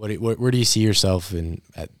 where do you see yourself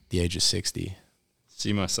at the age of 60?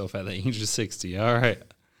 See myself at the age of 60. All right.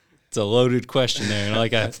 It's a loaded question there. And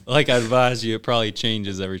like I advised you, it probably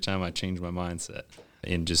changes every time I change my mindset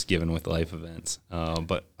and just given with life events.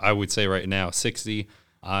 But I would say right now, 60,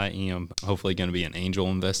 I am hopefully going to be an angel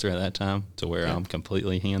investor at that time, to where I'm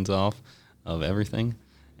completely hands off of everything,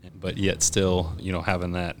 but yet still, you know,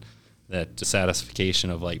 having that satisfaction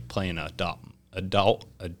of like playing adult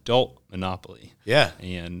Monopoly. Yeah.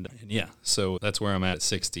 And yeah, so that's where I'm at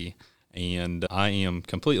 60. And I am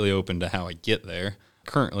completely open to how I get there.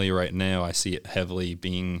 Currently, right now, I see it heavily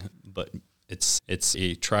being, but it's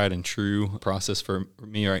a tried and true process for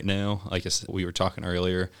me right now. Like I said, we were talking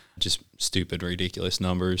earlier, just stupid, ridiculous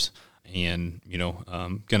numbers. And, you know,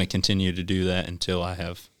 I'm going to continue to do that until I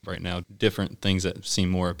have, right now, different things that seem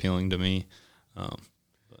more appealing to me.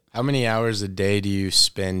 How many hours a day do you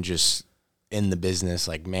spend just in the business,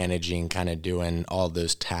 like managing, kind of doing all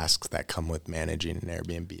those tasks that come with managing an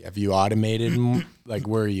Airbnb? Have you automated? Like,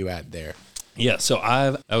 where are you at there? Yeah, so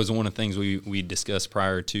that was one of the things we discussed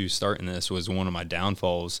prior to starting this. Was one of my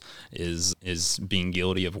downfalls is being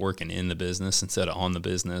guilty of working in the business instead of on the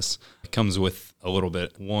business. It comes with a little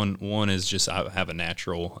bit. One is just I have a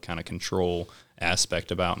natural kind of control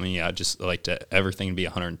aspect about me. I just like everything to be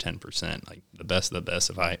 110%, like the best of the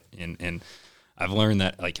best. And I've learned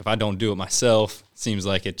that, like, if I don't do it myself, it seems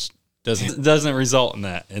like it doesn't result in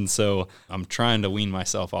that. And so I'm trying to wean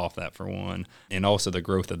myself off that, for one. And also the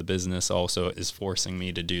growth of the business also is forcing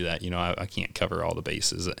me to do that. You know, I can't cover all the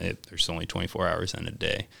bases. There's only 24 hours in a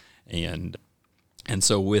day. And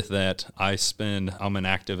so with that, I'm an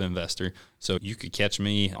active investor. So you could catch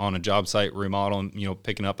me on a job site remodeling, you know,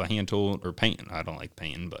 picking up a hand tool or painting. I don't like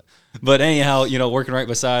painting, but anyhow, you know, working right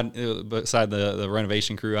beside the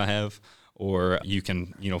renovation crew I have. Or you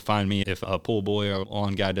can, you know, find me if a pool boy or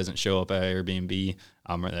lawn guy doesn't show up at Airbnb,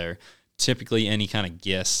 I'm right there. Typically, any kind of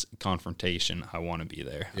guest confrontation, I want to be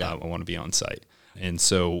there. Yeah. I want to be on site. And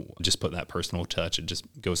so just put that personal touch. It just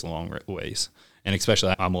goes a long ways. And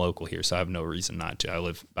especially, I'm local here, so I have no reason not to. I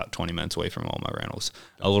live about 20 minutes away from all my rentals.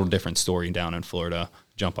 A little different story down in Florida.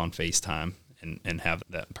 Jump on FaceTime and have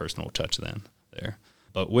that personal touch then there.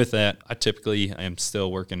 But with that, I typically am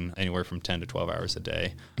still working anywhere from 10 to 12 hours a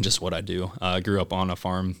day, just what I do. I grew up on a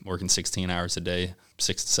farm working 16 hours a day,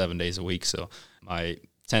 6 to 7 days a week. So my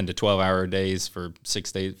 10 to 12 hour days for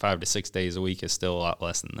 5 to 6 days a week is still a lot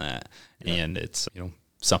less than that. Yeah. And it's, you know,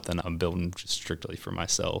 something I'm building just strictly for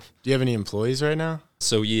myself. Do you have any employees right now?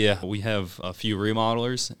 So yeah, we have a few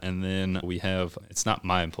remodelers, and then we have, it's not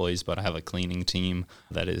my employees, but I have a cleaning team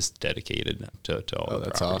that is dedicated to all the properties.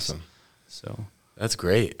 That's awesome. So that's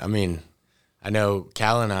great. I mean, I know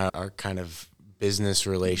Cal and our kind of business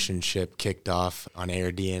relationship kicked off on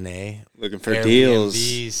AirDNA. Looking for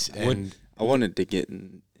deals. And I wanted to get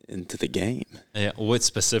into the game. Yeah. What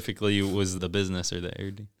specifically was the business or the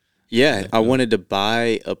Airdnb? Yeah, I wanted to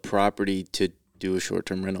buy a property to do a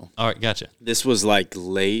short-term rental. All right, gotcha. This was like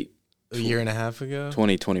late. A year and a half ago?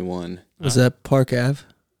 2021. Was that Park Ave?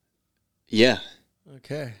 Yeah.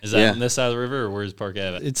 Okay. Is that on this side of the river, or where's Park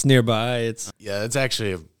Ave? It's nearby. Yeah, it's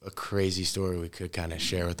actually a crazy story we could kind of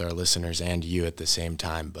share with our listeners and you at the same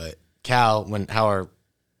time. But Cal, how our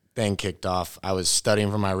thing kicked off, I was studying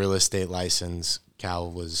for my real estate license. Cal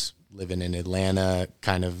was living in Atlanta,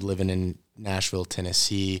 kind of living in Nashville,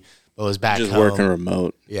 Tennessee, but was back just home. Working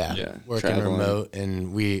remote. Yeah, working traveling. Remote.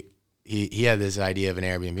 And he had this idea of an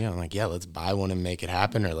Airbnb. I'm like, yeah, let's buy one and make it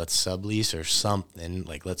happen, or let's sublease or something.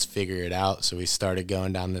 Like, let's figure it out. So we started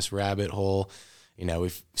going down this rabbit hole. You know,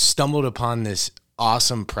 we've stumbled upon this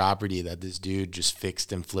awesome property that this dude just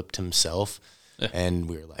fixed and flipped himself. Yeah. And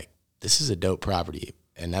we were like, this is a dope property.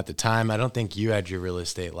 And at the time, I don't think you had your real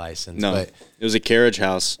estate license. No, but it was a carriage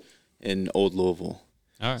house in Old Louisville.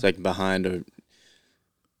 All right. It's like behind a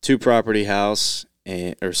 2-property house,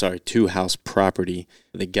 two-house property.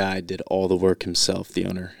 The guy did all the work himself, the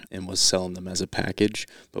owner, and was selling them as a package,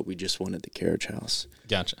 but we just wanted the carriage house.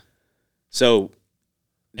 Gotcha. So,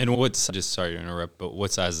 and just sorry to interrupt, but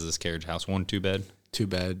what size is this carriage house? 1 2-bed?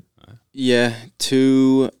 2-bed. Yeah,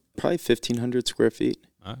 probably 1,500 square feet.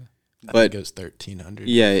 All right. I think it was 1,300.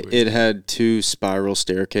 Yeah, it had 2 spiral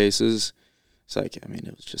staircases. It's like, I mean,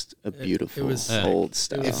 it was just a beautiful old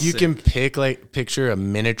style. If you can picture a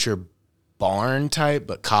miniature barn type,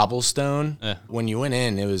 but cobblestone, when you went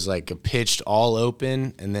in, it was like a pitched all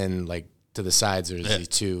open, and then like to the sides, there's these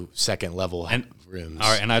 2 second level rooms. All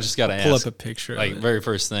right, and I just got to ask. Pull up a picture. Like, very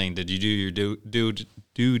first thing, did you do your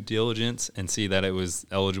due diligence and see that it was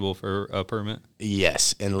eligible for a permit?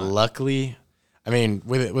 Yes, and luckily, I mean,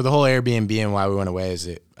 with the whole Airbnb and why we went away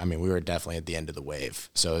we were definitely at the end of the wave.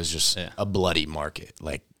 So it was just a bloody market.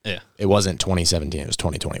 Like, it wasn't 2017, it was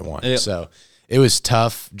 2021. Yeah. So it was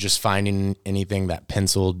tough just finding anything that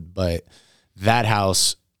penciled. But that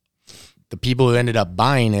house, the people who ended up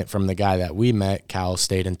buying it from the guy that we met, Cal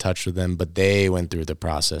stayed in touch with them, but they went through the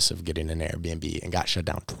process of getting an Airbnb and got shut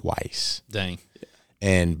down twice. Dang.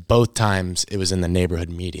 And both times it was in the neighborhood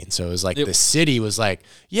meeting. So it was like the city was like,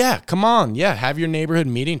 yeah, come on. Yeah, have your neighborhood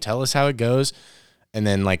meeting. Tell us how it goes. And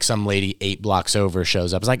then like some lady 8 blocks over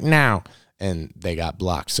shows up. It's like, now. And they got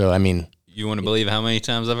blocked. So, I mean. You want to believe how many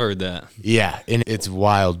times I've heard that? Yeah, and it's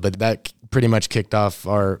wild. But that pretty much kicked off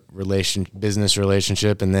our business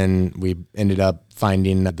relationship. And then we ended up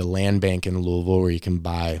finding the land bank in Louisville where you can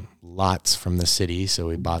buy lots from the city. So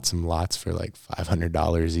we bought some lots for like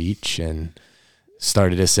 $500 each and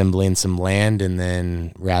started assembling some land, and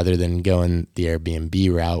then rather than going the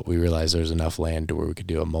Airbnb route, we realized there was enough land to where we could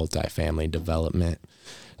do a multifamily development.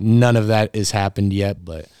 None of that has happened yet,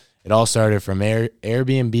 but it all started from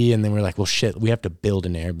Airbnb, and then we're like, well, shit, we have to build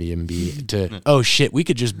an Airbnb to, oh, shit, we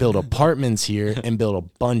could just build apartments here and build a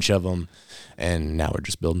bunch of them, and now we're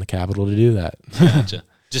just building the capital to do that. Gotcha.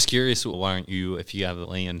 Just curious, why aren't you, if you have the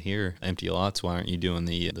land here, empty lots, why aren't you doing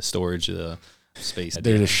the storage, the space?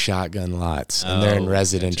 They're just shotgun lots, and they're in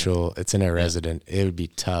residential. Gotcha. It's in a resident. It would be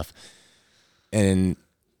tough. And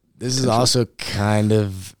this is also kind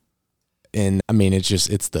of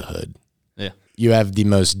it's the hood. Yeah. You have the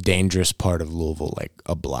most dangerous part of Louisville, like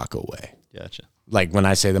a block away. Gotcha. Like when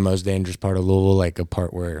I say the most dangerous part of Louisville, like a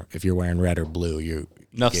part where if you're wearing red or blue, you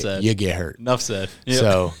get hurt. Enough said. Yep.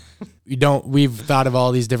 So we've thought of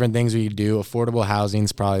all these different things we could do. Affordable housing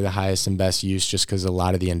is probably the highest and best use just because a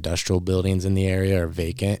lot of the industrial buildings in the area are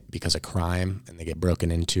vacant because of crime and they get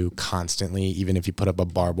broken into constantly. Even if you put up a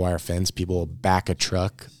barbed wire fence, people will back a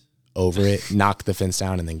truck over it, knock the fence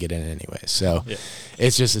down, and then get in anyway. So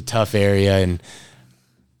it's just a tough area, and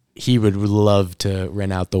he would love to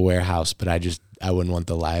rent out the warehouse, but I wouldn't want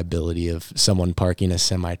the liability of someone parking a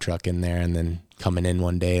semi-truck in there and then coming in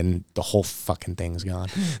one day and the whole fucking thing's gone.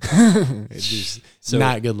 It's just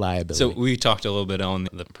not good liability. So we talked a little bit on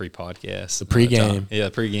the pre-podcast. The pregame.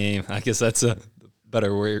 Pregame. I guess that's a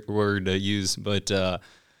better word to use. But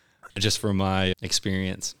just from my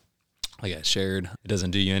experience, like I shared, it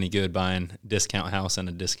doesn't do you any good buying discount house in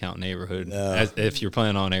a discount neighborhood. No. If you're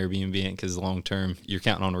planning on Airbnb, because long term, you're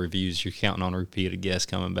counting on reviews, you're counting on repeated guests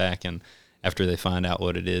coming back, and after they find out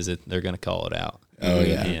what it is, they're going to call it out. Oh,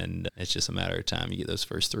 yeah. And it's just a matter of time. You get those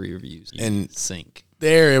first 3 reviews. And sink.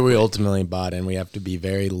 There we ultimately bought, and we have to be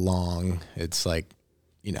very long. It's like,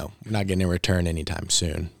 we're not getting a return anytime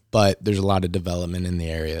soon. But there's a lot of development in the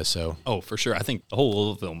area, so. Oh, for sure. I think the whole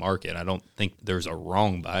Louisville market, I don't think there's a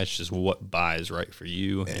wrong buy. It's just what buy is right for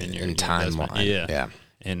you. And your timeline. Yeah.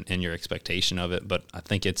 And your expectation of it. But I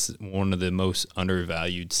think it's one of the most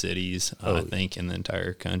undervalued cities, I think, in the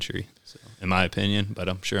entire country, so, in my opinion. But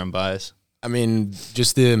I'm sure I'm biased. I mean,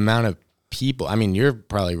 just the amount of people. I mean, you're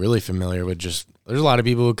probably really familiar with there's a lot of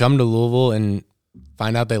people who come to Louisville and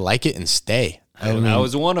find out they like it and stay. I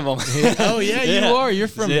was one of them. Oh, yeah, you are. You're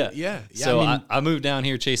from So I moved down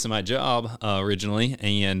here chasing my job originally,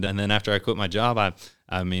 and then after I quit my job,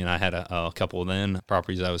 I had a couple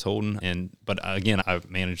properties I was holding, but again, I've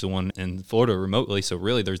managed the one in Florida remotely, so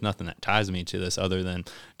really there's nothing that ties me to this other than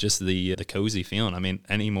just the cozy feeling. I mean,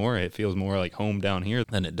 anymore it feels more like home down here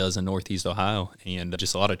than it does in Northeast Ohio, and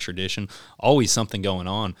just a lot of tradition, always something going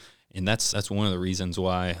on. And that's one of the reasons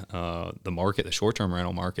why the short-term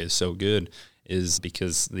rental market is so good, is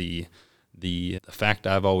because the fact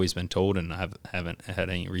I've always been told, and I haven't had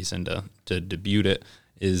any reason to debut it,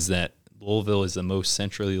 is that Louisville is the most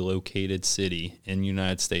centrally located city in the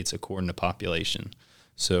United States according to population.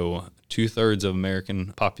 So 2/3 of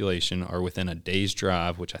American population are within a day's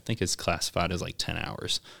drive, which I think is classified as like 10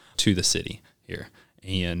 hours, to the city here.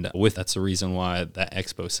 And that's the reason why that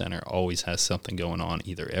expo center always has something going on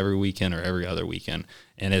either every weekend or every other weekend.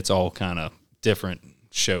 And it's all kind of different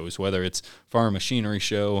shows, whether it's farm machinery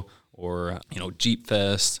show or, Jeep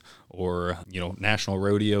Fest or, national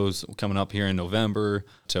rodeos coming up here in November,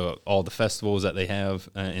 to all the festivals that they have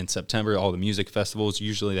in September, all the music festivals.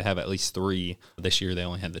 Usually they have at least 3. This year they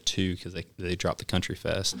only had the 2 because they dropped the Country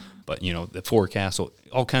Fest. But, the forecast,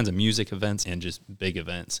 all kinds of music events and just big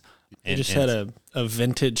events. They just had a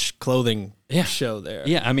vintage clothing show there.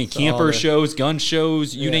 Yeah, I mean, so camper shows, gun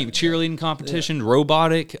shows, you name it, cheerleading competition,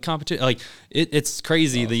 robotic competition. Like, it's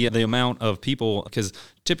crazy the amount of people, because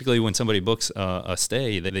typically when somebody books a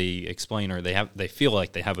stay, they explain, or they feel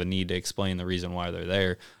like they have a need to explain the reason why they're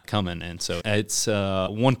there coming. And so it's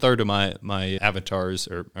 1/3 of my avatars,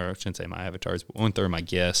 or I shouldn't say my avatars, but 1/3 of my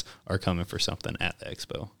guests are coming for something at the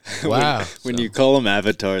expo. Wow. when you call them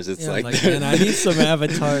avatars, it's like man, I need some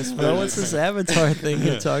avatars, bro. What's this avatar thing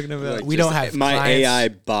you're talking about? Like, we don't have my clients. AI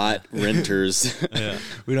bot renters.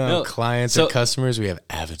 We don't have clients or customers. We have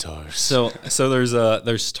avatars. So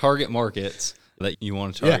there's target markets that you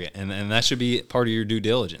want to target, and that should be part of your due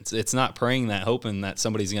diligence. It's not praying that, hoping that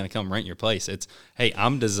somebody's going to come rent your place. It's, hey,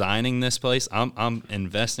 I'm designing this place. I'm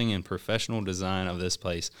investing in professional design of this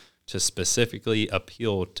place to specifically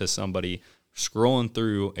appeal to somebody scrolling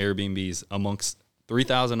through Airbnbs amongst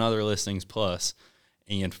 3,000 other listings plus.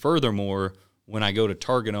 And furthermore, when I go to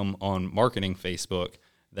target them on marketing Facebook,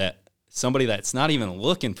 that somebody that's not even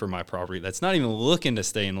looking for my property, that's not even looking to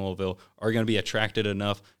stay in Louisville, are going to be attracted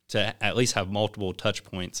enough to at least have multiple touch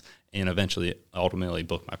points and eventually ultimately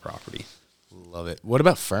book my property. Love it. What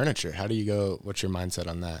about furniture? How do you go? What's your mindset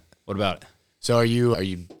on that? What about it? So are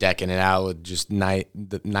you decking it out with just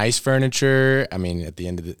nice furniture? I mean, at the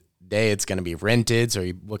end of the day, it's going to be rented. So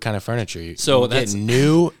what kind of furniture? So that's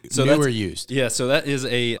new or used. Yeah. So that is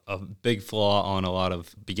a big flaw on a lot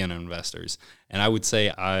of beginner investors. And I would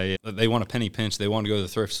say they want a penny pinch. They want to go to the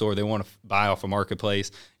thrift store. They want to buy off a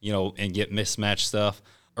marketplace, and get mismatched stuff.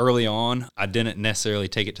 Early on, I didn't necessarily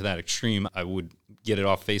take it to that extreme. I would get it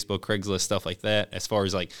off Facebook, Craigslist, stuff like that, as far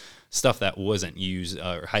as like stuff that wasn't used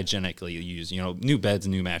or hygienically used, new beds,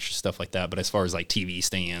 new mattresses, stuff like that. But as far as like TV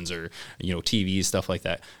stands or, TVs, stuff like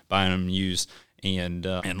that, buying them used. And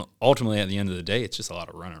ultimately, at the end of the day, it's just a lot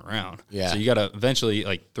of running around. Yeah. So you got to eventually,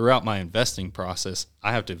 like throughout my investing process,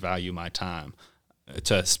 I have to value my time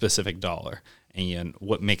to a specific dollar and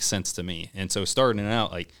what makes sense to me. And so starting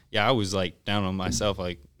out, I was like down on myself,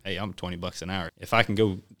 like, hey, I'm $20 an hour. If I can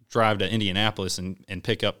go drive to Indianapolis and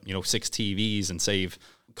pick up, 6 TVs and save,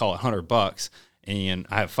 call it $100, and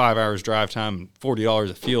I have 5 hours drive time and $40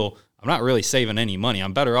 of fuel, I'm not really saving any money.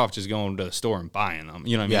 I'm better off just going to the store and buying them.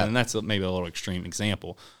 You know what I mean? Yeah. And that's maybe a little extreme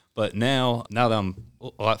example. But now that I'm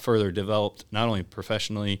a lot further developed, not only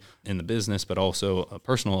professionally in the business, but also a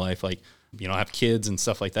personal life, I have kids and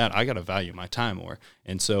stuff like that, I got to value my time more.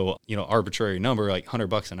 And so, arbitrary number, like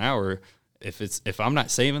 $100 an hour, if I'm not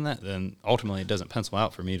saving that, then ultimately it doesn't pencil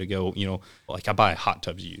out for me to go, I buy hot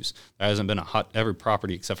tubs used. There hasn't been every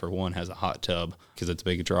property except for one has a hot tub because it's a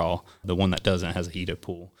big draw. The one that doesn't has a heated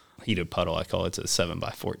pool. Heated puddle, I call it. It's a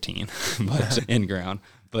 7x14, but in ground.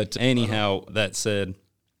 But anyhow, that said,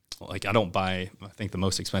 I don't buy, I think the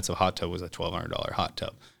most expensive hot tub was a $1,200 hot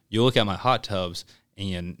tub. You look at my hot tubs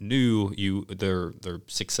and they're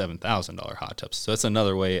 $6,000-$7,000 hot tubs. So that's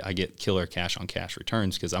another way I get killer cash on cash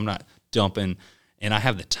returns because I'm not dumping and I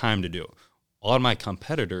have the time to do it. A lot of my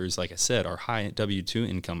competitors, like I said, are high W-2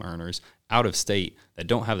 income earners out of state that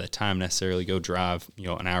don't have the time necessarily go drive,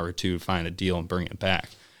 an hour or two to find a deal and bring it back.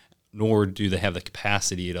 Nor do they have the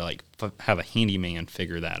capacity to have a handyman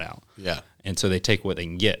figure that out. Yeah. And so they take what they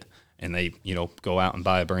can get and they, go out and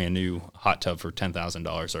buy a brand new hot tub for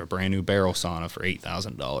 $10,000 or a brand new barrel sauna for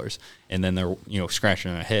 $8,000. And then they're,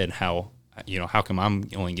 scratching their head how come I'm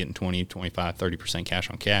only getting 20, 25, 30% cash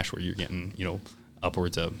on cash where you're getting,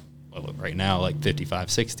 upwards of, right now, like 55,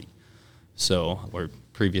 60. So where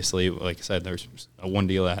previously, like I said, there's one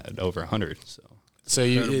deal that had over 100. So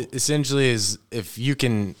you essentially is if you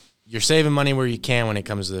can, you're saving money where you can when it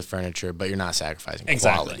comes to the furniture, but you're not sacrificing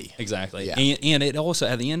quality. Exactly. Yeah. And it also,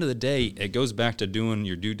 at the end of the day, it goes back to doing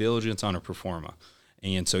your due diligence on a pro forma.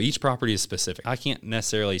 And so each property is specific. I can't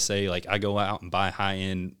necessarily say I go out and buy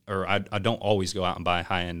high-end, or I don't always go out and buy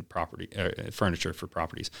high-end property furniture for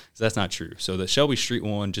properties. Because that's not true. So the Shelby Street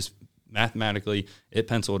one, just mathematically, it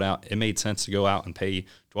penciled out. It made sense to go out and pay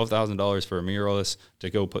 $12,000 for a muralist to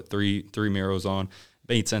go put three murals on.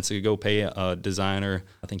 Made sense to go pay a designer,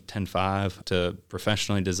 I think $10,500 to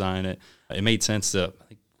professionally design it. It made sense to,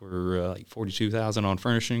 we're like $42,000 on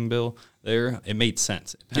furnishing bill there. It made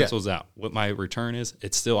sense. It pencils out. What my return is,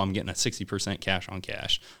 it's still, I'm getting a 60% cash on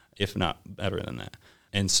cash, if not better than that.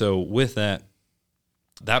 And so with that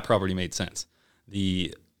property made sense.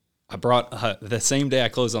 I brought the same day I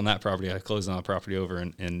closed on that property, I closed on a property over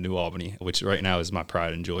in New Albany, which right now is my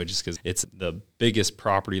pride and joy just because it's the biggest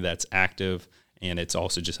property that's active and it's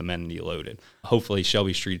also just amenity loaded. Hopefully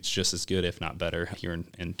Shelby Street's just as good, if not better, here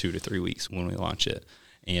in 2 to 3 weeks when we launch it.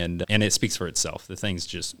 And it speaks for itself. The thing's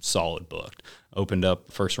just solid booked. Opened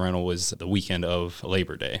up, first rental was the weekend of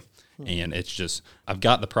Labor Day. And it's just, I've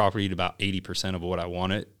got the property to about 80% of what I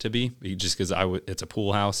want it to be, just because it's a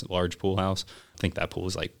pool house, a large pool house. I think that pool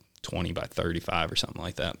is like 20 by 35 or something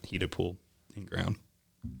like that, heated pool in ground.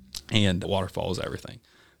 And the waterfalls, everything.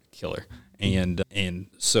 Killer. And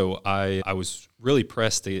so I was really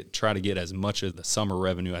pressed to try to get as much of the summer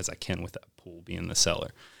revenue as I can with that pool being the seller.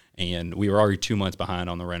 And we were already 2 months behind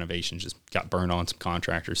on the renovations, just got burned on some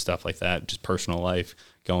contractors, stuff like that, just personal life,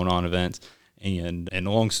 going on events. And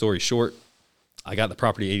long story short, I got the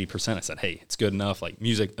property 80%. I said, hey, it's good enough. Like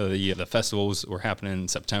music, the festivals were happening in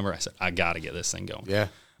September. I said, I got to get this thing going. Yeah.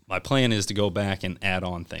 My plan is to go back and add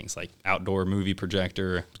on things like outdoor movie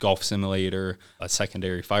projector, golf simulator, a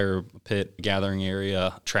secondary fire pit gathering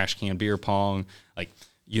area, trash can beer pong, like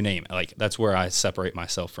you name it. Like that's where I separate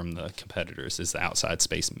myself from the competitors, is the outside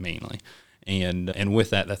space mainly. And with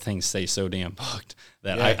that thing stays so damn booked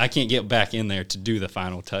that I can't get back in there to do the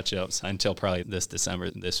final touch-ups until probably this December,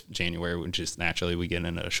 this January, which is naturally we get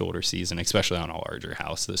into a shoulder season, especially on a larger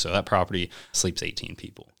house. So that property sleeps 18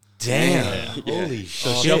 people. Damn. Holy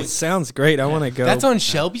shit. It sounds great. I want to go. That's on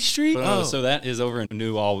Shelby Street? So that is over in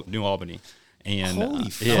New Albany. And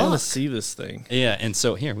holy fuck. I want to see this thing. Yeah, and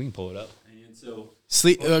so here, we can pull it up. And so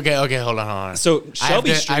Okay, hold on. So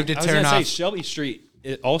Shelby Street, I have to turn off. Shelby Street,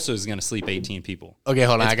 it also is going to sleep 18 people. Okay,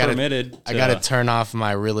 hold on. It's I got to turn off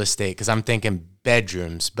my real estate because I'm thinking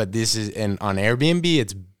bedrooms, but this is on Airbnb.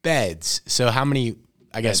 It's beds. So how many?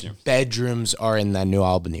 I guess bedrooms are in that New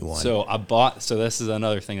Albany one. So this is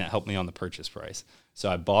another thing that helped me on the purchase price. So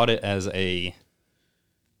I bought it as a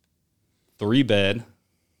 3-bed.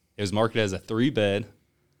 It was marketed as a 3-bed,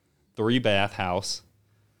 3-bath house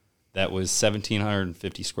that was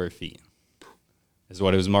 1,750 square feet is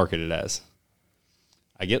what it was marketed as.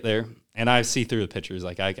 I get there and I see through the pictures.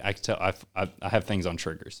 Like I can tell I have things on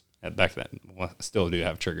triggers. Back then, well, I still do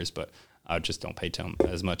have triggers, but I just don't pay to them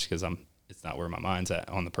as much because it's not where my mind's at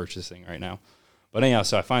on the purchasing right now. But anyhow,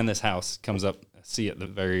 so I find this house, comes up, see it the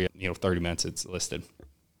very, 30 minutes it's listed.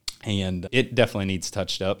 And it definitely needs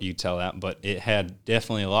touched up, you tell that, but it had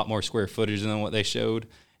definitely a lot more square footage than what they showed.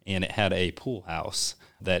 And it had a pool house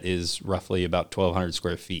that is roughly about 1,200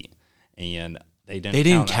 square feet. And they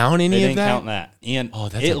didn't count any of that? They didn't count that. And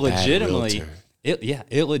that's a bad realtor.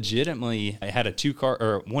 It legitimately had a 2-car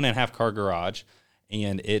or 1.5 car garage.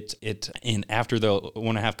 And and after the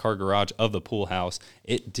 1.5 car garage of the pool house,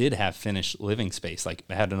 it did have finished living space. Like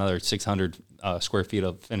it had another 600 square feet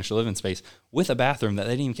of finished living space with a bathroom that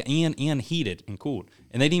they didn't even and heated and cooled,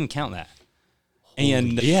 and they didn't even count that.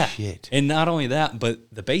 Holy shit. And not only that, but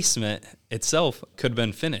the basement itself could have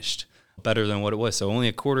been finished better than what it was. So only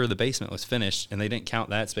a quarter of the basement was finished, and they didn't count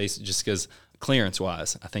that space just because clearance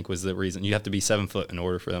wise, I think was the reason. You have to be 7 foot in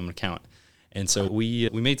order for them to count. And so we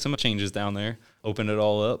made some changes down there, opened it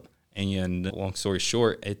all up, and long story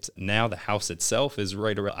short, it's now the house itself is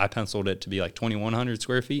right around, I penciled it to be like 2,100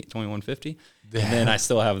 square feet, 2,150, and then I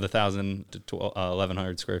still have the 1,000 to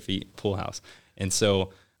 1,100 square feet pool house. And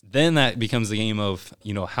so then that becomes the game of,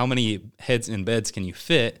 how many heads in beds can you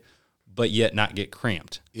fit, but yet not get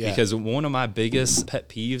cramped? Yeah. Because one of my biggest pet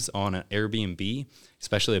peeves on an Airbnb,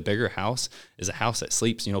 especially a bigger house, is a house that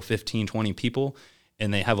sleeps, 15, 20 people,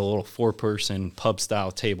 and they have a little 4-person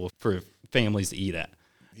pub-style table for families to eat at.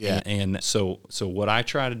 Yeah. And so what I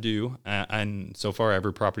try to do, and so far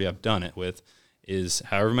every property I've done it with, is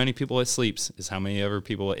however many people it sleeps is how many ever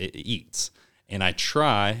people it eats. And I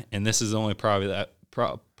try, and this is the only property that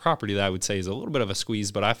I would say is a little bit of a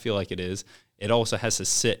squeeze, but I feel like it is. It also has to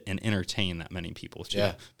sit and entertain that many people too.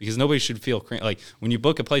 Yeah. Because nobody should feel like when you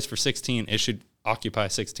book a place for 16, it should occupy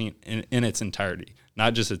 16 in its entirety,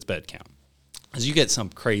 not just its bed count. Because you get some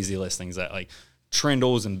crazy listings that like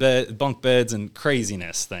trindles and bunk beds and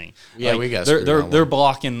craziness thing. Yeah, like, we got they're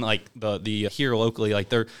blocking like the here locally, like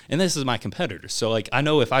and this is my competitors. So like I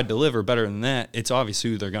know if I deliver better than that, it's obvious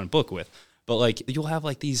who they're going to book with. But like you'll have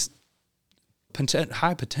like these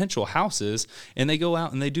high potential houses, and they go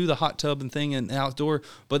out and they do the hot tub and thing and outdoor,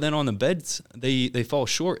 but then on the beds they fall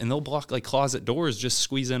short, and they'll block like closet doors, just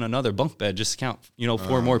squeeze in another bunk bed just to count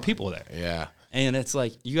 4 more people there. Yeah. And it's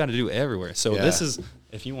like, you got to do it everywhere. So this is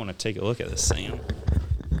if you want to take a look at this, Sam,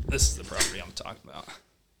 this is the property I'm talking about.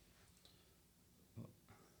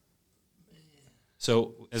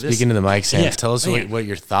 So speaking to the mic, Sam, yeah, tell us what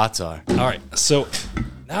your thoughts are. All right. So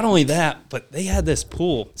not only that, but they had this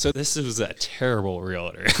pool. So this was a terrible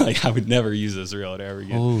realtor. Like, I would never use this realtor ever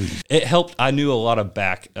again. Holy. It helped. I knew a lot of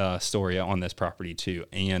back story on this property too.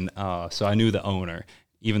 And so I knew the owner,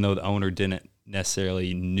 even though the owner didn't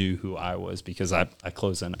necessarily knew who I was, because I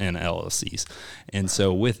closed in LLCs. And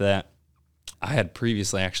so with that, I had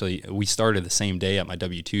previously we started the same day at my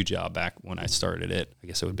W-2 job back when I started it. I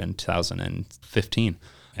guess it would have been 2015.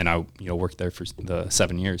 And I worked there for the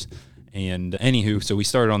 7 years. And anywho, so we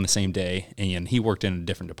started on the same day, and he worked in a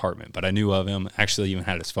different department, but I knew of him, actually even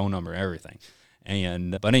had his phone number and everything.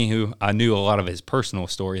 But anywho, I knew a lot of his personal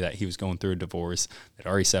story, that he was going through a divorce, that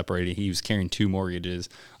already separated. He was carrying 2 mortgages.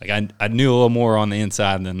 Like, I knew a little more on the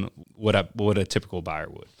inside than what a typical buyer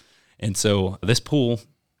would. And so this pool,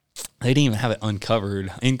 they didn't even have it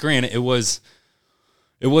uncovered. And granted, it was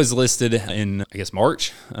listed in, I guess,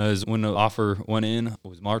 March is when the offer went in. It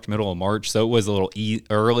was middle of March. So it was a little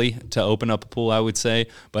early to open up a pool, I would say.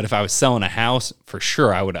 But if I was selling a house, for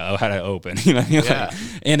sure I would have had it open. Yeah.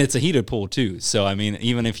 And it's a heated pool too. So, I mean,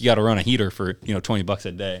 even if you got to run a heater for, $20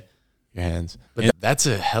 a day. Your hands. But that's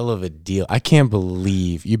a hell of a deal. I can't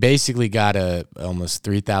believe you basically got a almost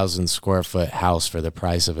 3,000 square foot house for the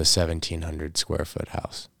price of a 1,700 square foot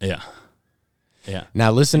house. Yeah. Yeah.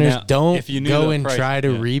 Now, listeners, don't go and price, try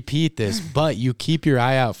to repeat this, but you keep your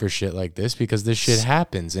eye out for shit like this, because this shit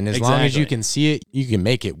happens. And as long as you can see it, you can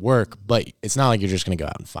make it work, but it's not like you're just going to go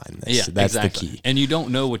out and find this. Yeah, That's exactly. the key. And you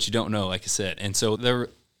don't know what you don't know, like I said. And so there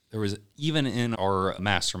was, even in our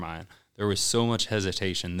mastermind, there was so much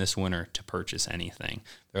hesitation this winter to purchase anything.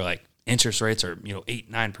 They're like, interest rates are,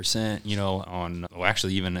 8, 9%, on,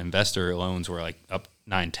 actually even investor loans were like up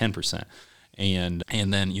 9, 10%. And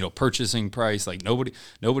then, purchasing price, like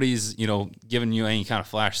nobody's, giving you any kind of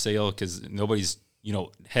flash sale, because nobody's,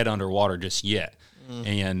 head underwater just yet.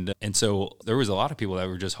 And so there was a lot of people that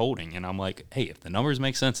were just holding, and I'm like, hey, if the numbers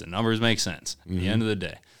make sense, the numbers make sense at the end of the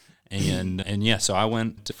day. And yeah, so I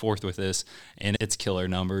went forth with this, and it's killer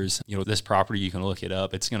numbers. This property, you can look it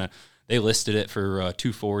up. They listed it for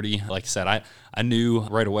 $240. Like I said, I knew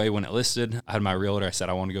right away when it listed. I had my realtor. I said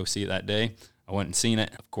I want to go see it that day. I went and seen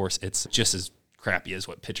it. Of course, it's just as crappy as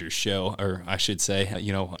what pictures show, or I should say,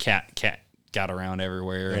 cat got around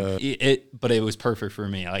everywhere. But it was perfect for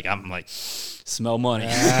me. Like, I'm like, smell money.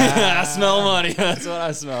 I smell money. That's what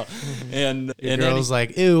I smell. And girl's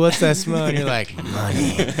like, ew, what's that smell? And you're like,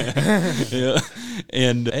 money. Yeah.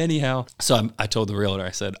 And anyhow, so I told the realtor,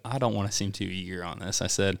 I said, I don't want to seem too eager on this. I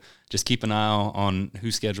said, just keep an eye on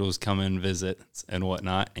whose schedules come in, visit and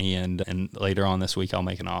whatnot. And later on this week, I'll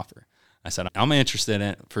make an offer. I said, I'm interested in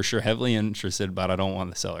it, for sure, heavily interested, but I don't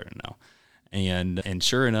want the seller to know. And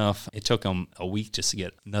sure enough, it took them a week just to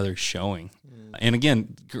get another showing. And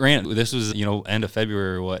again, granted, this was, end of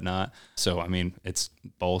February or whatnot. So, I mean, it's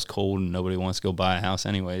balls cold and nobody wants to go buy a house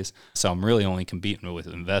anyways. So I'm really only competing with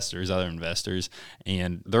other investors,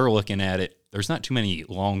 and they're looking at it. There's not too many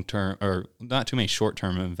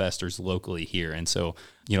short-term investors locally here. And so,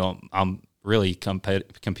 I'm really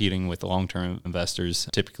competing with the long-term investors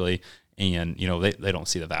typically, and, they don't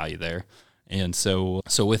see the value there. And so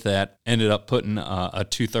with that, ended up putting a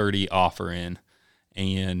 230 offer in,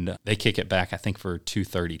 and they kick it back, I think, for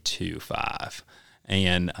 232.5.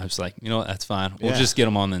 And I was like, that's fine. We'll just get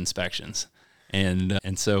them on the inspections. And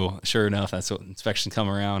so sure enough, that's what inspections come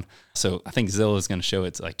around. So I think Zillow is going to show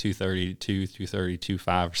it's like 232,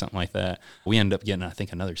 232.5 or something like that. We end up getting, I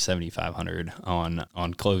think, another 7,500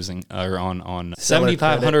 on closing, or on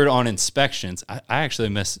 7,500 on inspections. I actually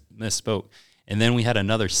misspoke. And then we had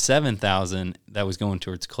another 7,000 that was going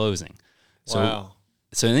towards closing. So, wow.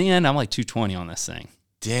 So in the end, I'm like 220 on this thing.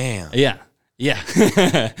 Damn. Yeah.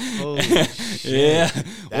 Holy shit. Yeah.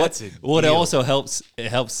 That's what also helps, it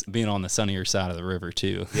helps being on the sunnier side of the river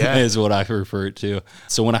too. Yeah. Is what I refer it to.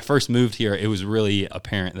 So when I first moved here, it was really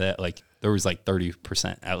apparent that like there was like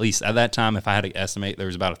 30%, at least at that time, if I had to estimate, there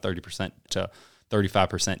was about a 30% to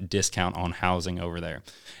 35% discount on housing over there.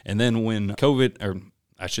 And then when COVID, or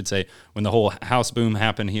I should say, when the whole house boom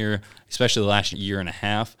happened here, especially the last year and a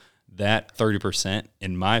half, that 30%,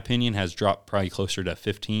 in my opinion, has dropped probably closer to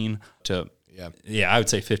 15 to, I would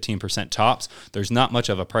say 15% tops. There's not much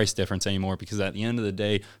of a price difference anymore, because at the end of the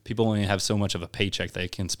day, people only have so much of a paycheck they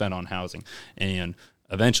can spend on housing. And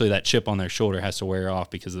eventually that chip on their shoulder has to wear off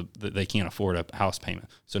because they can't afford a house payment.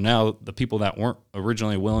 So now the people that weren't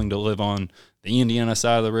originally willing to live on the Indiana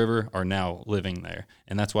side of the river are now living there.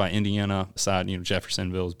 And that's why Indiana side,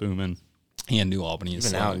 Jeffersonville is booming. And New Albany is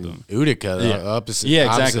Even out slowly in booming. Utica,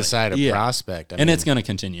 opposite side of Prospect. And it's going to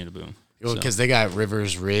continue to boom. Because they got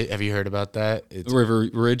Rivers Ridge. Have you heard about that? It's, River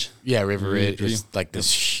Ridge? Yeah, River Ridge Ridge. is like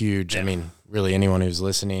this huge. I mean, really, anyone who's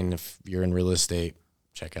listening, if you're in real estate,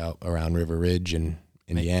 check out around River Ridge in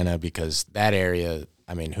Indiana, because that area,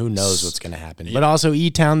 I mean, who knows what's going to happen. But also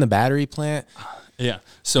E-Town, the battery plant. Yeah.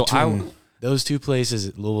 So those two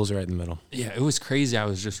places, Louisville's right in the middle. Yeah, it was crazy. I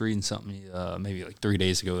was just reading something maybe like 3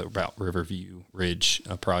 days ago about Riverview Ridge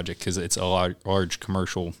project, because it's a large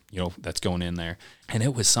commercial, that's going in there. And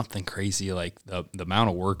it was something crazy, like the amount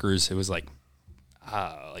of workers. It was like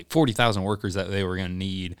 40,000 workers that they were going to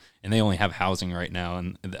need, and they only have housing right now,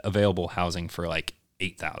 and the available housing for like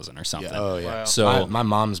 8,000 or something. Yeah. Oh yeah. Wow. So my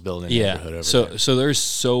mom's building a neighborhood over there. So there's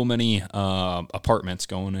so many apartments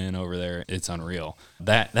going in over there. It's unreal.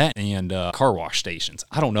 That and car wash stations.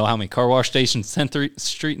 I don't know how many car wash stations 10th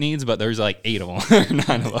Street needs, but there's like 8 of them,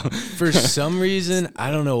 9 of them. For some reason, I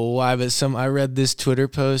don't know why, but I read this Twitter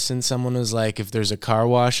post and someone was like, if there's a car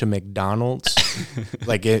wash, a McDonald's,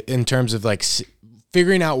 like in terms of like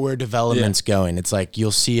figuring out where development's going. It's like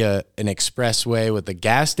you'll see an expressway with a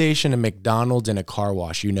gas station, a McDonald's, and a car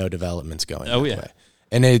wash. Development's going that way.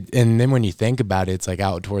 And then when you think about it, it's like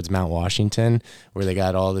out towards Mount Washington, where they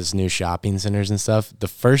got all this new shopping centers and stuff. The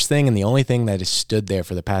first thing and the only thing that has stood there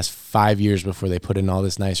for the past 5 years before they put in all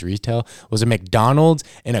this nice retail was a McDonald's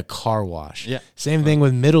and a car wash. Yeah. Same thing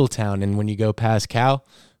with Middletown. And when you go past Cal,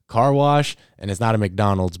 car wash, and it's not a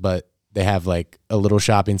McDonald's, but they have like a little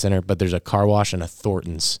shopping center, but there's a car wash and a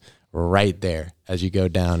Thornton's right there as you go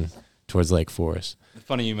down towards Lake Forest.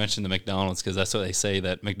 Funny you mentioned the McDonald's, because that's what they say,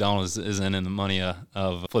 that McDonald's isn't in the money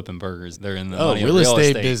of flipping burgers. They're in the money of real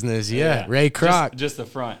estate business. Yeah. Ray Kroc. Just the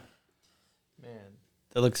front.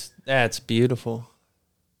 Man, that's beautiful.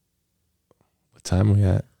 What time are we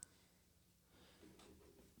at?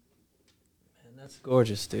 Man, that's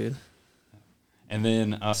gorgeous, dude. And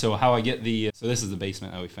then, so how I get so this is the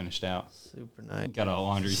basement that we finished out. Super nice. Got a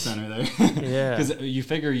laundry center there. Yeah. Because you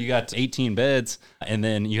figure you got 18 beds, and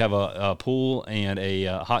then you have a pool and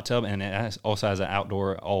a hot tub, and it also has an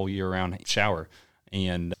outdoor all year round shower.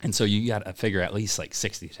 And so you got to figure at least like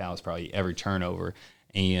 60 towels probably every turnover.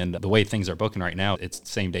 And the way things are booking right now, it's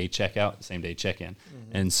same day checkout, same day check-in.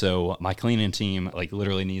 Mm-hmm. And so my cleaning team like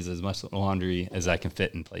literally needs as much laundry as I can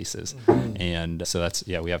fit in places. Mm-hmm. And so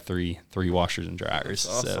we have three washers and dryers.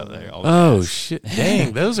 That's awesome, so they're all oh shit!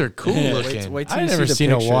 Dang, those are cool looking. Wait till I've you never see the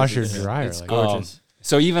seen a pictures. washer dryer. It's like gorgeous.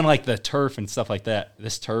 So even like the turf and stuff like that,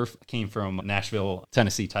 this turf came from Nashville,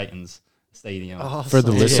 Tennessee Titans Stadium. Awesome. For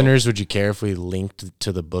the listeners, would you care if we linked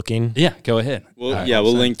to the booking? Yeah, go ahead. Well,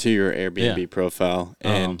 we'll link to your Airbnb profile,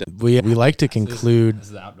 and we like to conclude. This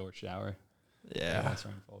is the outdoor shower. Yeah, that's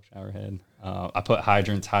full shower head. I put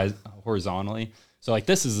hydrants horizontally. So like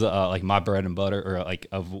this is like my bread and butter, or like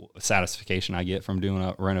of satisfaction I get from doing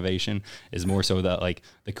a renovation is more so that like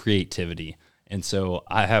the creativity. And so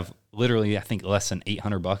I have literally, I think, less than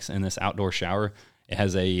 $800 in this outdoor shower. It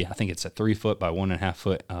has I think it's a 3 foot by 1.5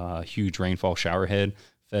 foot huge rainfall shower head,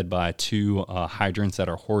 fed by 2 hydrants that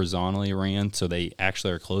are horizontally ran. So they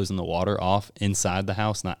actually are closing the water off inside the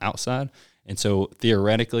house, not outside. And so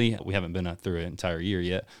theoretically, we haven't been through an entire year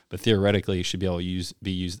yet, but theoretically it should be able to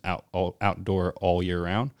be used outdoor all year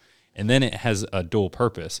round. And then it has a dual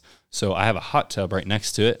purpose. So I have a hot tub right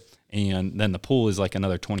next to it, and then the pool is like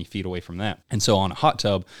another 20 feet away from that. And so on a hot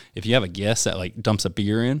tub, if you have a guest that like dumps a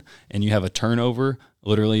beer in and you have a turnover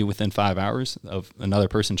literally within 5 hours of another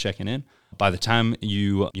person checking in, by the time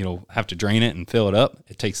you have to drain it and fill it up,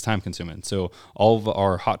 it takes time consuming. So all of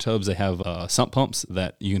our hot tubs, they have sump pumps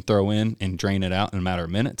that you can throw in and drain it out in a matter of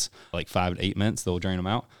minutes, like 5 to 8 minutes, they'll drain them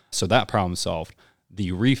out. So that problem's solved.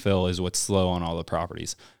 The refill is what's slow on all the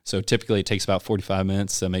properties. So typically it takes about 45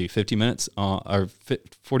 minutes to maybe 50 minutes, or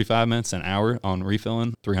 45 minutes, an hour on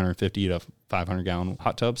refilling 350 to 500 gallon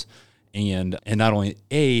hot tubs. And not only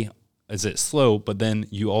is it slow, but then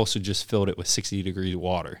you also just filled it with 60 degree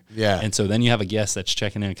water. Yeah. And so then you have a guest that's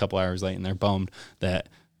checking in a couple hours late, and they're bummed that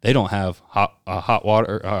they don't have a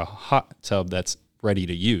hot tub that's ready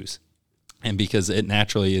to use. And because it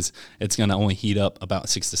naturally it's going to only heat up about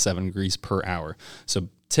 6 to 7 degrees per hour. So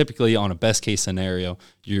typically on a best case scenario,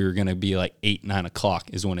 you're going to be like 8, 9 o'clock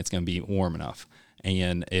is when it's going to be warm enough.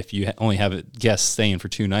 And if you only have guests staying for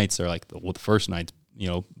 2 nights, they're like, the first night's,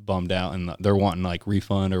 bummed out and they're wanting like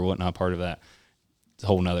refund or whatnot, part of that. It's a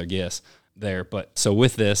whole nother guess there. But so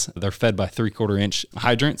with this, they're fed by 3/4 inch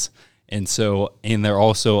hydrants. And they're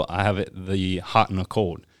also, I have the hot and the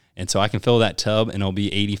cold. And so I can fill that tub and it'll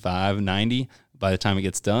be 85, 90 by the time it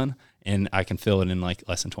gets done. And I can fill it in like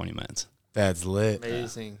less than 20 minutes. That's lit.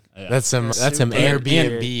 Amazing. Yeah. That's some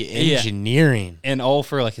Airbnb engineering. And all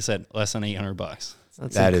for, like I said, less than $800.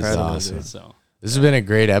 That is awesome. Dude. So This has been a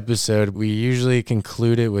great episode. We usually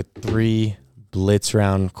conclude it with 3 blitz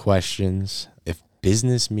round questions. If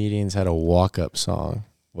business meetings had a walk-up song,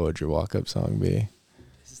 what would your walk-up song be?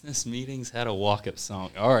 business meetings had a walk-up song.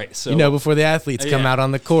 All right, so before the athletes come out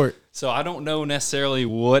on the court. So I don't know necessarily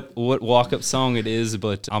what walk-up song it is,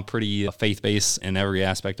 but I'm pretty faith-based in every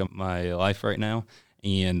aspect of my life right now,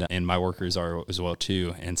 and my workers are as well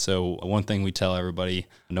too. And so one thing we tell everybody,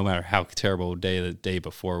 no matter how terrible the day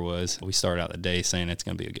before was, we start out the day saying it's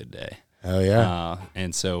going to be a good day. Oh yeah.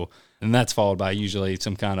 And that's followed by usually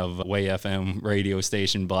some kind of Way FM radio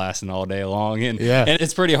station blasting all day long. And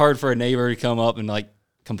it's pretty hard for a neighbor to come up and like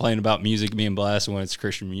complain about music being blasted when it's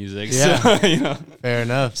Christian music. Yeah. So, Fair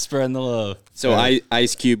enough. Spreading the love. So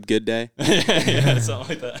Ice Cube, Good Day. Yeah,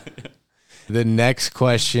 something like that. The next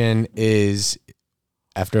question is,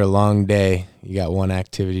 after a long day, you got one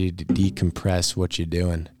activity to decompress. What you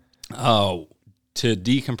doing? Oh, to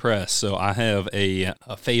decompress. So I have a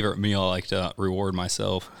favorite meal I like to reward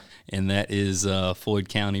myself, and that is Floyd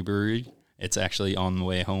County Brewery. It's actually on the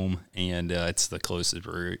way home, and it's the closest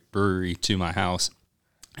brewery to my house.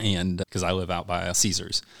 And because I live out by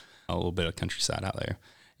Caesars, a little bit of countryside out there.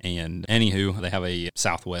 And anywho, they have a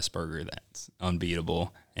Southwest burger that's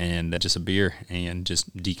unbeatable, and just a beer and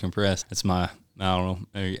just decompress. It's my, I don't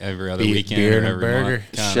know, every other weekend beer or and a every burger.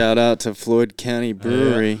 month. Shout out to Floyd County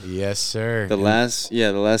Brewery. Yes, sir. The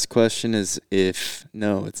last question is it's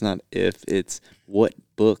what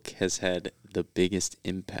book has had the biggest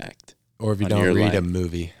impact? Or if you on don't your read a life?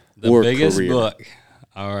 movie. The or biggest career. book.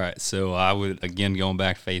 All right. So I would, again, going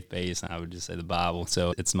back faith-based, I would just say the Bible.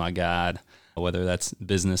 So it's my guide, whether that's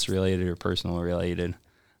business related or personal related.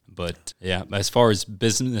 But yeah, as far as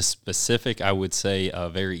business specific, I would say a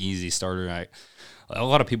very easy starter. A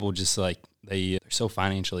lot of people just they're so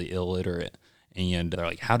financially illiterate, and they're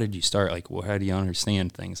like, how did you start? Like, well, how do you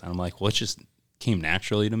understand things? And I'm like, well, it just came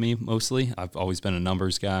naturally to me mostly. I've always been a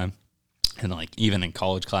numbers guy. And even in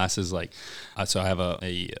college classes, so I have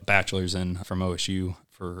a bachelor's from OSU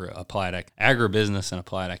for applied agribusiness and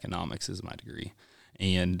applied economics is my degree.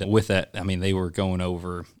 And with that, they were going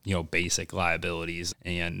over, basic liabilities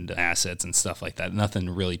and assets and stuff like that. Nothing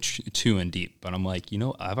really too in deep. But I'm like,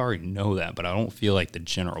 I've already know that, but I don't feel like the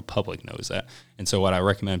general public knows that. And so what I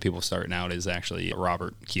recommend people starting out is actually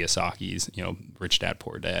Robert Kiyosaki's, Rich Dad,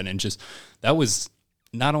 Poor Dad. And just that was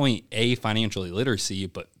not only A, financial literacy,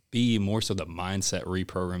 but B, more so the mindset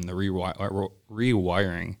reprogram, the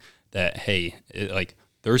rewiring that, hey,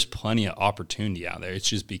 there's plenty of opportunity out there. It's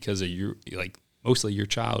just because of mostly your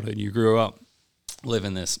childhood. You grew up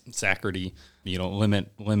living this saccharity,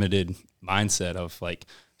 limited mindset of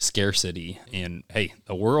scarcity. And hey,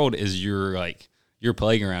 the world is your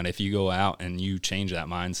playground if you go out and you change that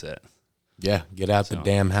mindset. Yeah, get out the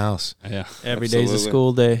damn house. Yeah. Every day's a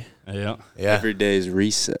school day. Yeah. Every day's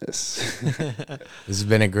recess. This has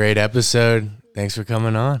been a great episode. Thanks for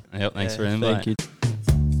coming on. Yep. Thanks for inviting. Thank you.